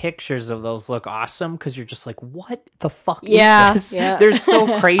white pictures of those look awesome because you're just like, what the fuck is this? Yeah. They're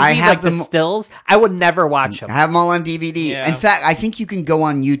so crazy. I have the stills. I would never watch them. I have them all on DVD. Yeah. In fact, I think you can go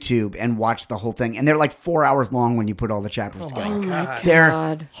on YouTube and watch the whole thing. And they're like 4 hours long when you put all the chapters together. Oh my They're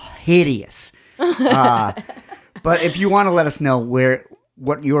God. hideous. But if you want to let us know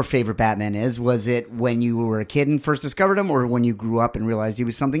what your favorite Batman is, was it when you were a kid and first discovered him, or when you grew up and realized he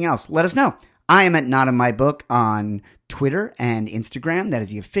was something else? Let us know. I am at Not In My Book on Twitter and Instagram. That is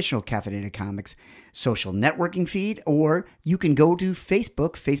the official Caffeinated Comics social networking feed. Or you can go to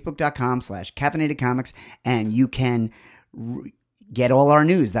Facebook, facebook.com/Caffeinated Comics, and you can get all our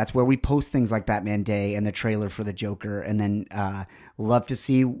news. That's where we post things like Batman Day and the trailer for the Joker. And then love to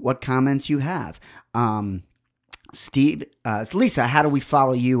see what comments you have. Steve, Lisa, how do we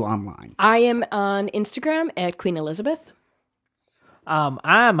follow you online? I am on Instagram at Queen Elizabeth.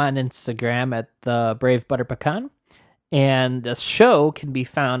 I'm on Instagram at the Brave Butter Pecan, and the show can be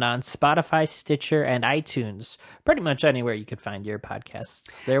found on Spotify, Stitcher, and iTunes. Pretty much anywhere you could find your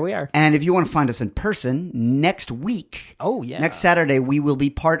podcasts. There we are. And if you want to find us in person, next week, next Saturday, we will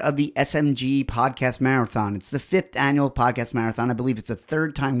be part of the SMG Podcast Marathon. It's the 5th annual podcast marathon. I believe it's the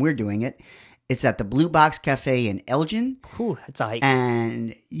 3rd time we're doing it. It's at the Blue Box Cafe in Elgin. Ooh, it's a hike.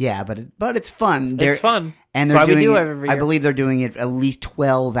 And yeah, but it's fun. It's fun. And that's they're why we do it it every year. I believe they're doing it at least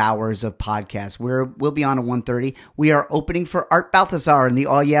 12 hours of podcasts. We'll be on at 1:30. We are opening for Art Balthazar in the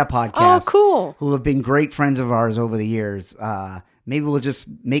All Yeah podcast. Oh, cool. Who have been great friends of ours over the years. Maybe we'll just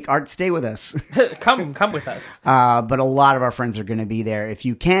make Art stay with us. Come with us. But a lot of our friends are going to be there. If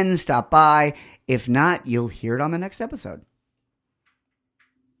you can, stop by. If not, you'll hear it on the next episode.